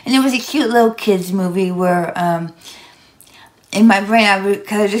 And it was a cute little kids movie where in my brain I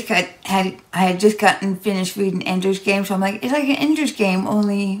had just gotten finished reading Ender's Game, so I'm like, it's like an Ender's Game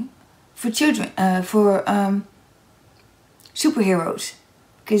only for children, for superheroes,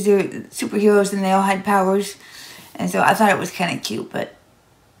 because they're superheroes and they all had powers, and so I thought it was kind of cute, but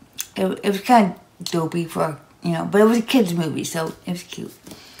it was kind of dopey for, but it was a kids movie, so it was cute.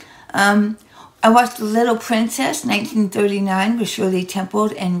 I watched The Little Princess, 1939, with Shirley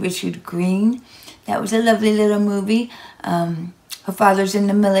Temple and Richard Green. That was a lovely little movie. Her father's in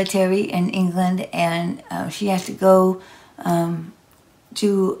the military in England, and she has to go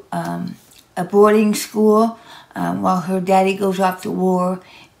to a boarding school while her daddy goes off to war,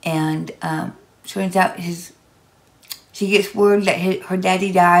 and turns out she gets word that her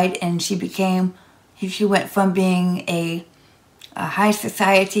daddy died, and she went from being a high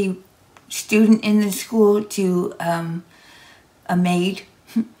society student in the school to a maid.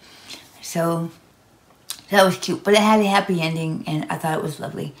 So that was cute, but it had a happy ending, and I thought it was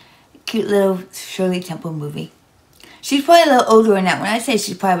lovely. Cute little Shirley Temple movie. She's probably a little older in that one. I'd say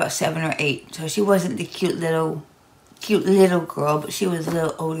she's probably about 7 or 8, so she wasn't the cute little girl, but she was a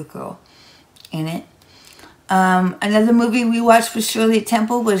little older girl in it. Another movie we watched with Shirley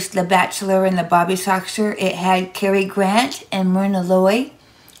Temple was The Bachelor and the Bobby Soxer. It had Cary Grant and Myrna Loy,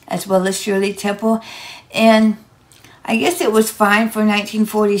 as well as Shirley Temple. And I guess it was fine for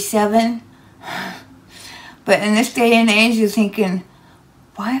 1947. But in this day and age, you're thinking,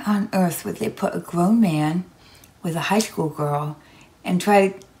 why on earth would they put a grown man with a high school girl and try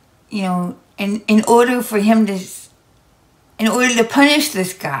to, in order to punish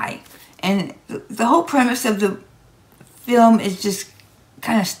this guy? And the whole premise of the film is just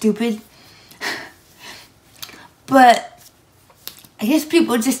kind of stupid. But I guess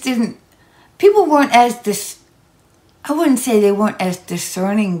people weren't as I wouldn't say they weren't as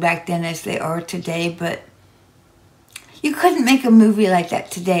discerning back then as they are today, but you couldn't make a movie like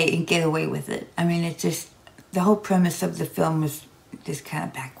that today and get away with it. I mean, the whole premise of the film was just kind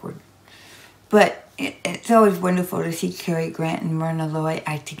of backward. But it's always wonderful to see Cary Grant and Myrna Loy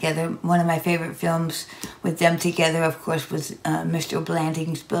act together. One of my favorite films with them together, of course, was Mr.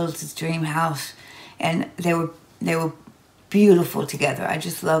 Blandings Builds His Dream House. And they were beautiful together. I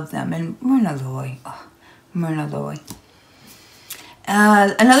just love them. And Myrna Loy. Oh, Myrna Loy.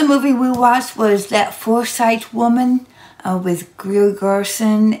 Another movie we watched was That Forsyte Woman with Greer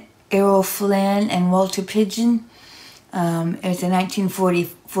Garson, Errol Flynn, and Walter Pidgeon. It was a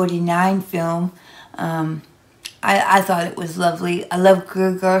 1949 film. I thought it was lovely. I love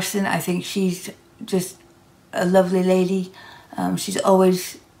Greer Garson. I think she's just a lovely lady. She's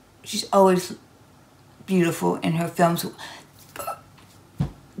always beautiful in her films.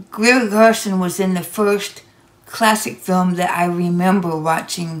 Greer Garson was in the first classic film that I remember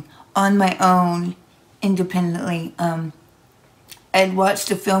watching on my own, independently. I'd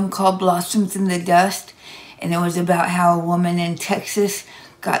watched a film called Blossoms in the Dust, and it was about how a woman in Texas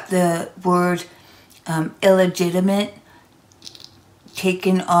got the word illegitimate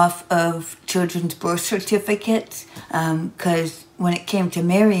taken off of children's birth certificates, because when it came to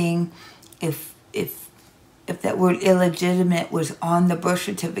marrying, if that word illegitimate was on the birth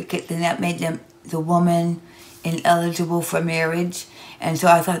certificate, then that made the woman ineligible for marriage. And so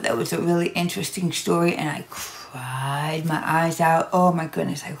I thought that was a really interesting story, and I cried my eyes out. Oh my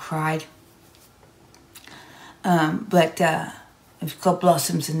goodness, I cried. But it's called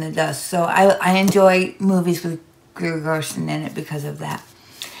Blossoms in the Dust. So I enjoy movies with Greer Garson in it because of that.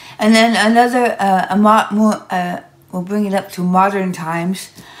 And then another, we'll bring it up to modern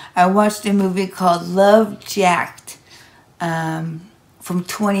times. I watched a movie called Love, Jacked from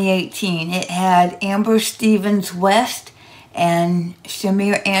 2018. It had Amber Stevens-West and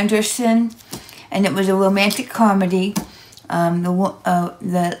Shamir Anderson, and it was a romantic comedy.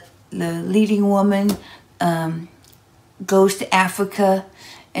 The leading woman goes to Africa,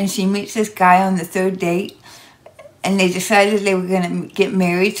 and she meets this guy on the third date, and they decided they were going to get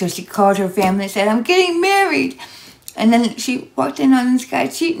married, so she called her family and said, "I'm getting married." And then she walked in on this guy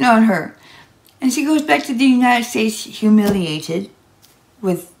cheating on her. And she goes back to the United States humiliated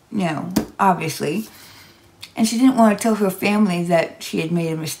with, obviously. And she didn't want to tell her family that she had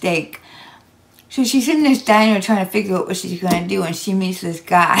made a mistake. So she's in this diner trying to figure out what she's going to do, and she meets this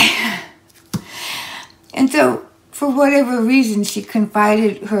guy. And so, for whatever reason, she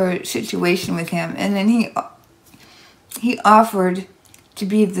confided her situation with him. And then he offered to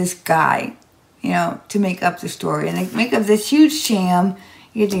be this guy, to make up the story. And they make up this huge sham,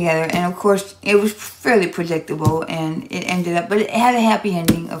 get together. And of course, it was fairly predictable, and it ended up, but it had a happy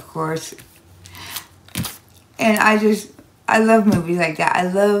ending, of course. And I love movies like that. I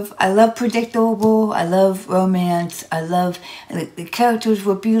love predictable. I love romance. The characters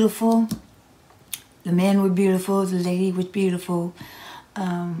were beautiful. The men were beautiful. The lady was beautiful.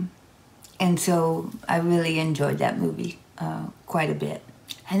 And so I really enjoyed that movie quite a bit.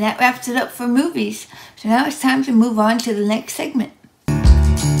 And that wraps it up for movies. So now it's time to move on to the next segment.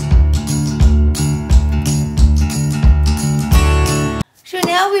 So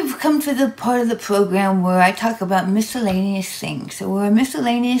now we've come to the part of the program where I talk about miscellaneous things. So we're a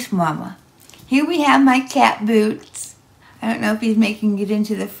miscellaneous mama. Here we have my cat, Boots. I don't know if he's making it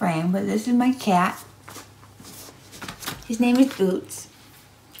into the frame, but this is my cat. His name is Boots.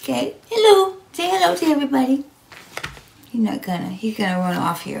 Okay, hello. Say hello to everybody. He's gonna run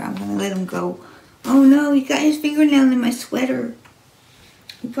off here. I'm gonna let him go. Oh no, he got his fingernail in my sweater.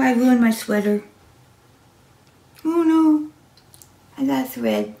 He probably ruined my sweater. Oh no. I got a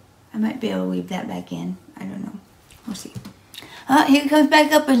thread. I might be able to weave that back in. I don't know. We'll see. Here he comes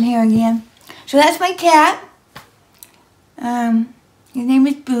back up in here again. So that's my cat. His name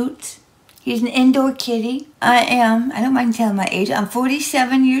is Boots. He's an indoor kitty. I don't mind telling my age. I'm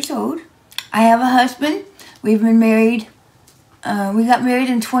 47 years old. I have a husband. We've been married. We got married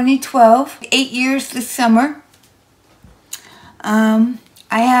in 2012. 8 years this summer. I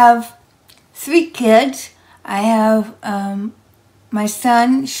have 3 kids. I have my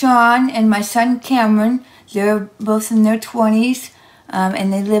son, Sean, and my son, Cameron. They're both in their 20s,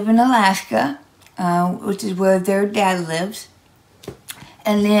 and they live in Alaska, which is where their dad lives.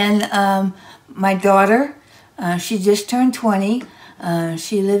 And then my daughter, she just turned 20.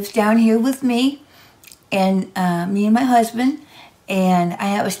 She lives down here with me, and me and my husband. And I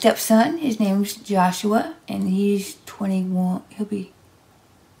have a stepson. His name's Joshua, and he's 21. He'll be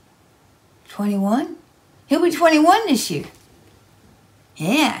 21? He'll be 21 this year.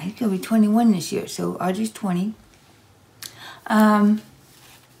 Yeah, he's going to be 21 this year, so Audrey's 20. I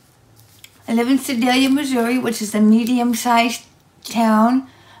live in Sedalia, Missouri, which is a medium-sized town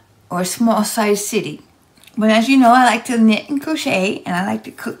or a small-sized city. But as you know, I like to knit and crochet, and I like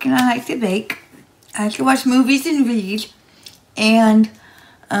to cook, and I like to bake. I like to watch movies and read. And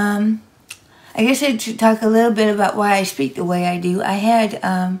I guess I should talk a little bit about why I speak the way I do. I had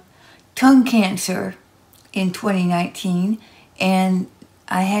tongue cancer in 2019, and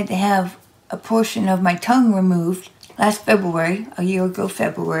I had to have a portion of my tongue removed last February, a year ago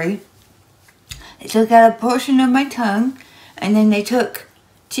February. They took out a portion of my tongue, and then they took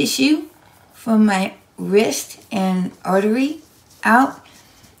tissue from my wrist and artery out,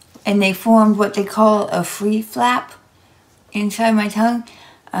 and they formed what they call a free flap inside my tongue.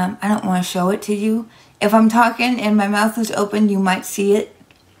 I don't want to show it to you. if I'm talking and my mouth is open, you might see it,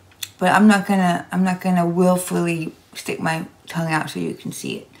 but I'm not gonna willfully stick my tongue out so you can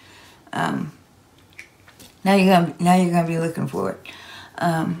see it. Now you're gonna be looking for it.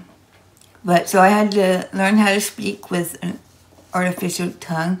 But so I had to learn how to speak with an artificial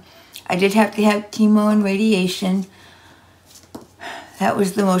tongue. I did have to have chemo and radiation. That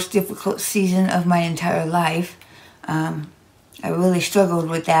was the most difficult season of my entire life. I really struggled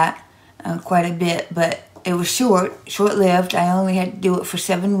with that quite a bit, but it was short-lived. I only had to do it for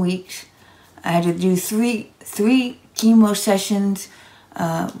 7 weeks. I had to do three chemo sessions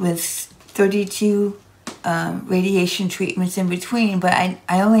with 32 radiation treatments in between, but I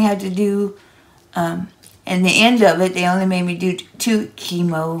only had to do, in the end of it, they only made me do 2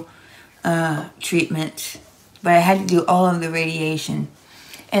 chemo treatments, but I had to do all of the radiation,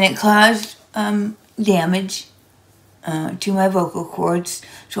 and it caused damage to my vocal cords,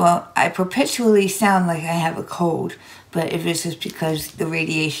 so I perpetually sound like I have a cold, but it was just because the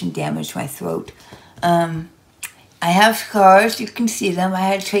radiation damaged my throat. I have scars, you can see them. I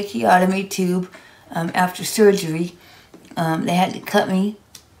had a tracheotomy tube after surgery. They had to cut me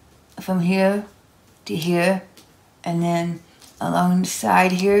from here to here, and then along the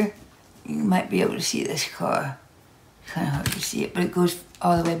side here, you might be able to see this scar. It's kind of hard to see it, but it goes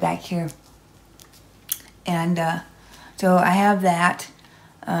all the way back here. And so I have that.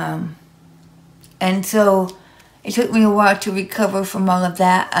 And so it took me a while to recover from all of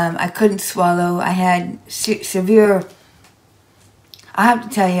that. I couldn't swallow. I had severe, I'll have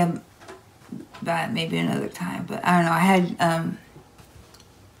to tell you about it maybe another time, but I don't know. I had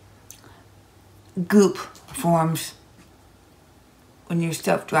goop forms when your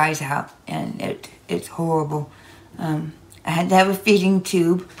stuff dries out, and it's horrible. I had to have a feeding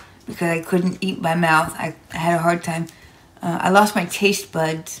tube because I couldn't eat by mouth. I had a hard time. I lost my taste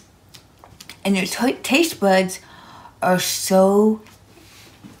buds, and your taste buds are so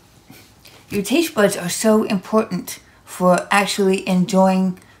important for actually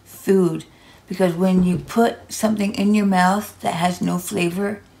enjoying food, because when you put something in your mouth that has no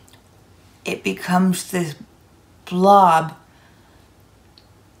flavor, it becomes this blob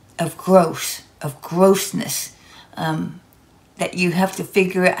of grossness that you have to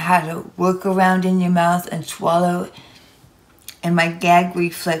figure out how to work around in your mouth and swallow. And my gag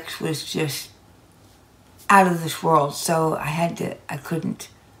reflex was just out of this world, so I couldn't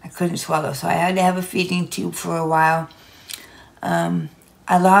swallow, so I had to have a feeding tube for a while.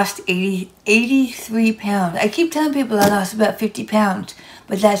 I lost 83 pounds. I keep telling people I lost about 50 pounds,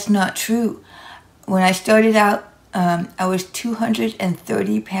 but that's not true. When I started out, I was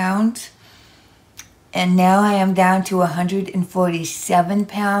 230 pounds, and now I am down to 147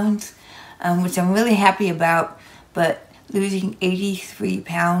 pounds, which I'm really happy about, but losing 83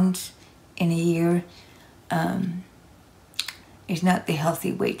 pounds in a year is not the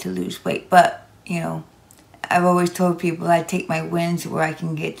healthy way to lose weight. But, you know, I've always told people I take my wins where I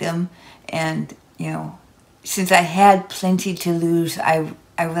can get them. And, you know, since I had plenty to lose, I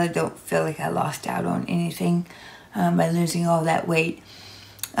really don't feel like I lost out on anything by losing all that weight.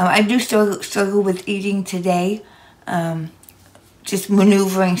 I do struggle with eating today, just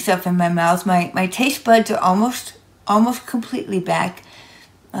maneuvering stuff in my mouth. My taste buds are almost completely back.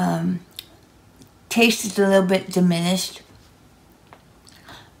 Taste is a little bit diminished.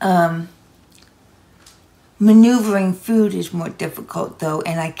 Maneuvering food is more difficult though,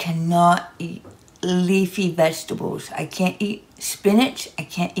 and I cannot eat leafy vegetables. I can't eat spinach, I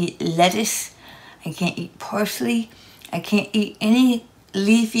can't eat lettuce, I can't eat parsley, I can't eat any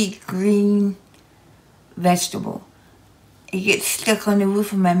leafy green vegetable. It gets stuck on the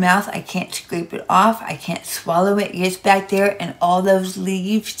roof of my mouth. I can't scrape it off. I can't swallow it. It gets back there, and all those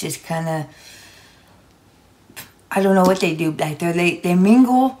leaves just kind of, I don't know what they do back there. They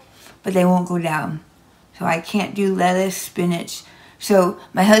mingle, but they won't go down. So I can't do lettuce, spinach. So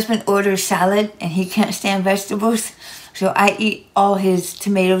my husband orders salad, and he can't stand vegetables. So I eat all his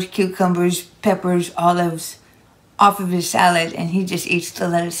tomatoes, cucumbers, peppers, olives off of his salad, and he just eats the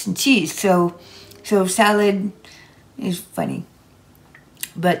lettuce and cheese. So salad is funny.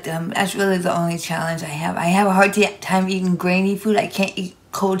 But that's really the only challenge I have. I have a hard time eating grainy food. I can't eat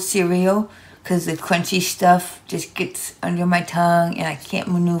cold cereal because the crunchy stuff just gets under my tongue, and I can't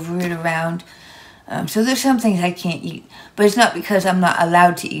maneuver it around. So there's some things I can't eat, but it's not because I'm not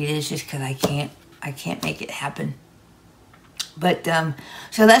allowed to eat it. It's just because I can't make it happen. But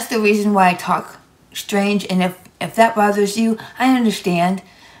so that's the reason why I talk strange. And if that bothers you, I understand.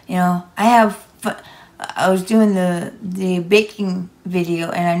 You know, I was doing the baking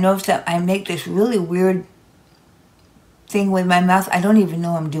video, and I noticed that I make this really weird thing with my mouth. I don't even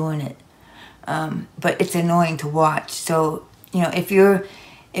know I'm doing it. but it's annoying to watch. So, you know, if you're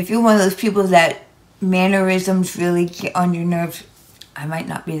one of those people that mannerisms really get on your nerves, I might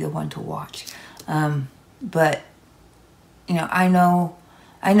not be the one to watch. But, you know, I know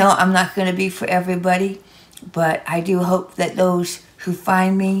I'm not going to be for everybody, but I do hope that those who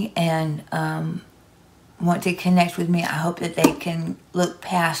find me and want to connect with me, I hope that they can look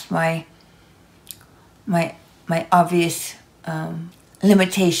past my obvious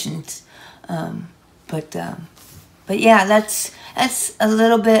limitations. But yeah, that's a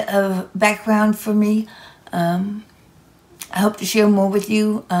little bit of background for me. I hope to share more with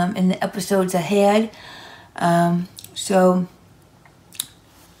you in the episodes ahead. So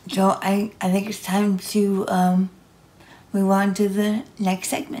I think it's time to move on to the next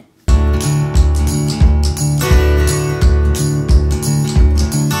segment.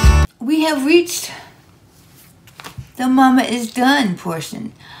 We have reached the Mama is Done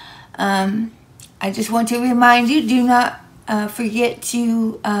portion. I just want to remind you, do not forget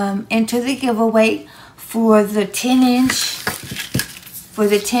to enter the giveaway for the 10-inch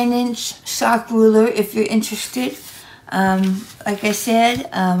sock ruler if you're interested. Like I said,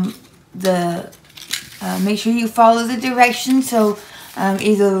 make sure you follow the directions. So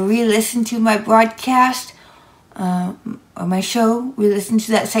either re-listen to my broadcast or my show, re-listen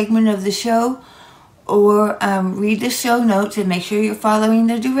to that segment of the show, or read the show notes and make sure you're following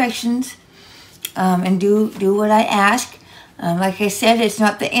the directions, and do what I ask. Like I said, it's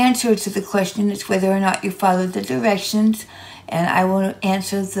not the answer to the question, it's whether or not you follow the directions. And I will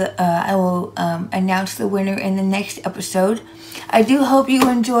announce the winner in the next episode. I do hope you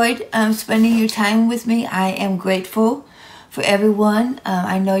enjoyed spending your time with me. I am grateful for everyone.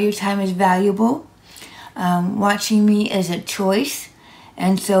 I know your time is valuable. Watching me is a choice,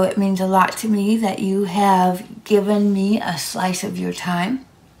 and so it means a lot to me that you have given me a slice of your time.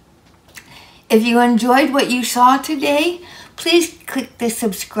 If you enjoyed what you saw today, please click the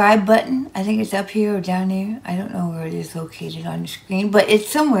subscribe button. I think it's up here or down here. I don't know where it is located on the screen, but it's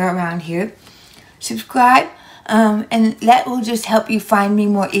somewhere around here. Subscribe, and that will just help you find me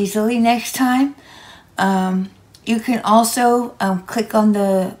more easily next time. You can also click on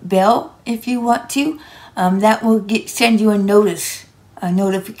the bell if you want to. That will send you a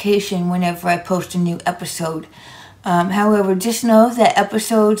notification whenever I post a new episode. However, just know that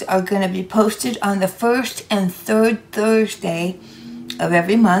episodes are going to be posted on the first and third Thursday of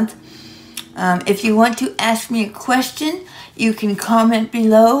every month. If you want to ask me a question, you can comment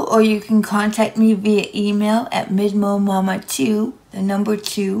below, or you can contact me via email at midmomama2, the number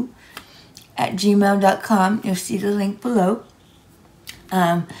 2, @gmail.com. You'll see the link below.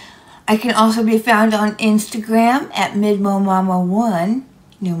 I can also be found on Instagram at midmomama1,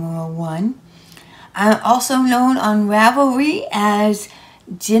 numeral 1. I'm also known on Ravelry as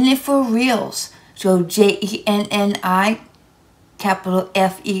JenniFerReals. So Jenni, capital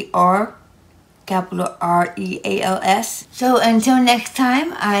FER, capital REALS. So until next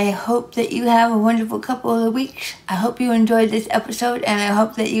time, I hope that you have a wonderful couple of weeks. I hope you enjoyed this episode, and I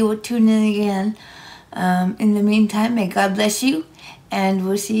hope that you will tune in again. In the meantime, may God bless you, and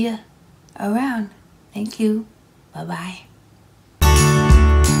we'll see you around. Thank you. Bye-bye.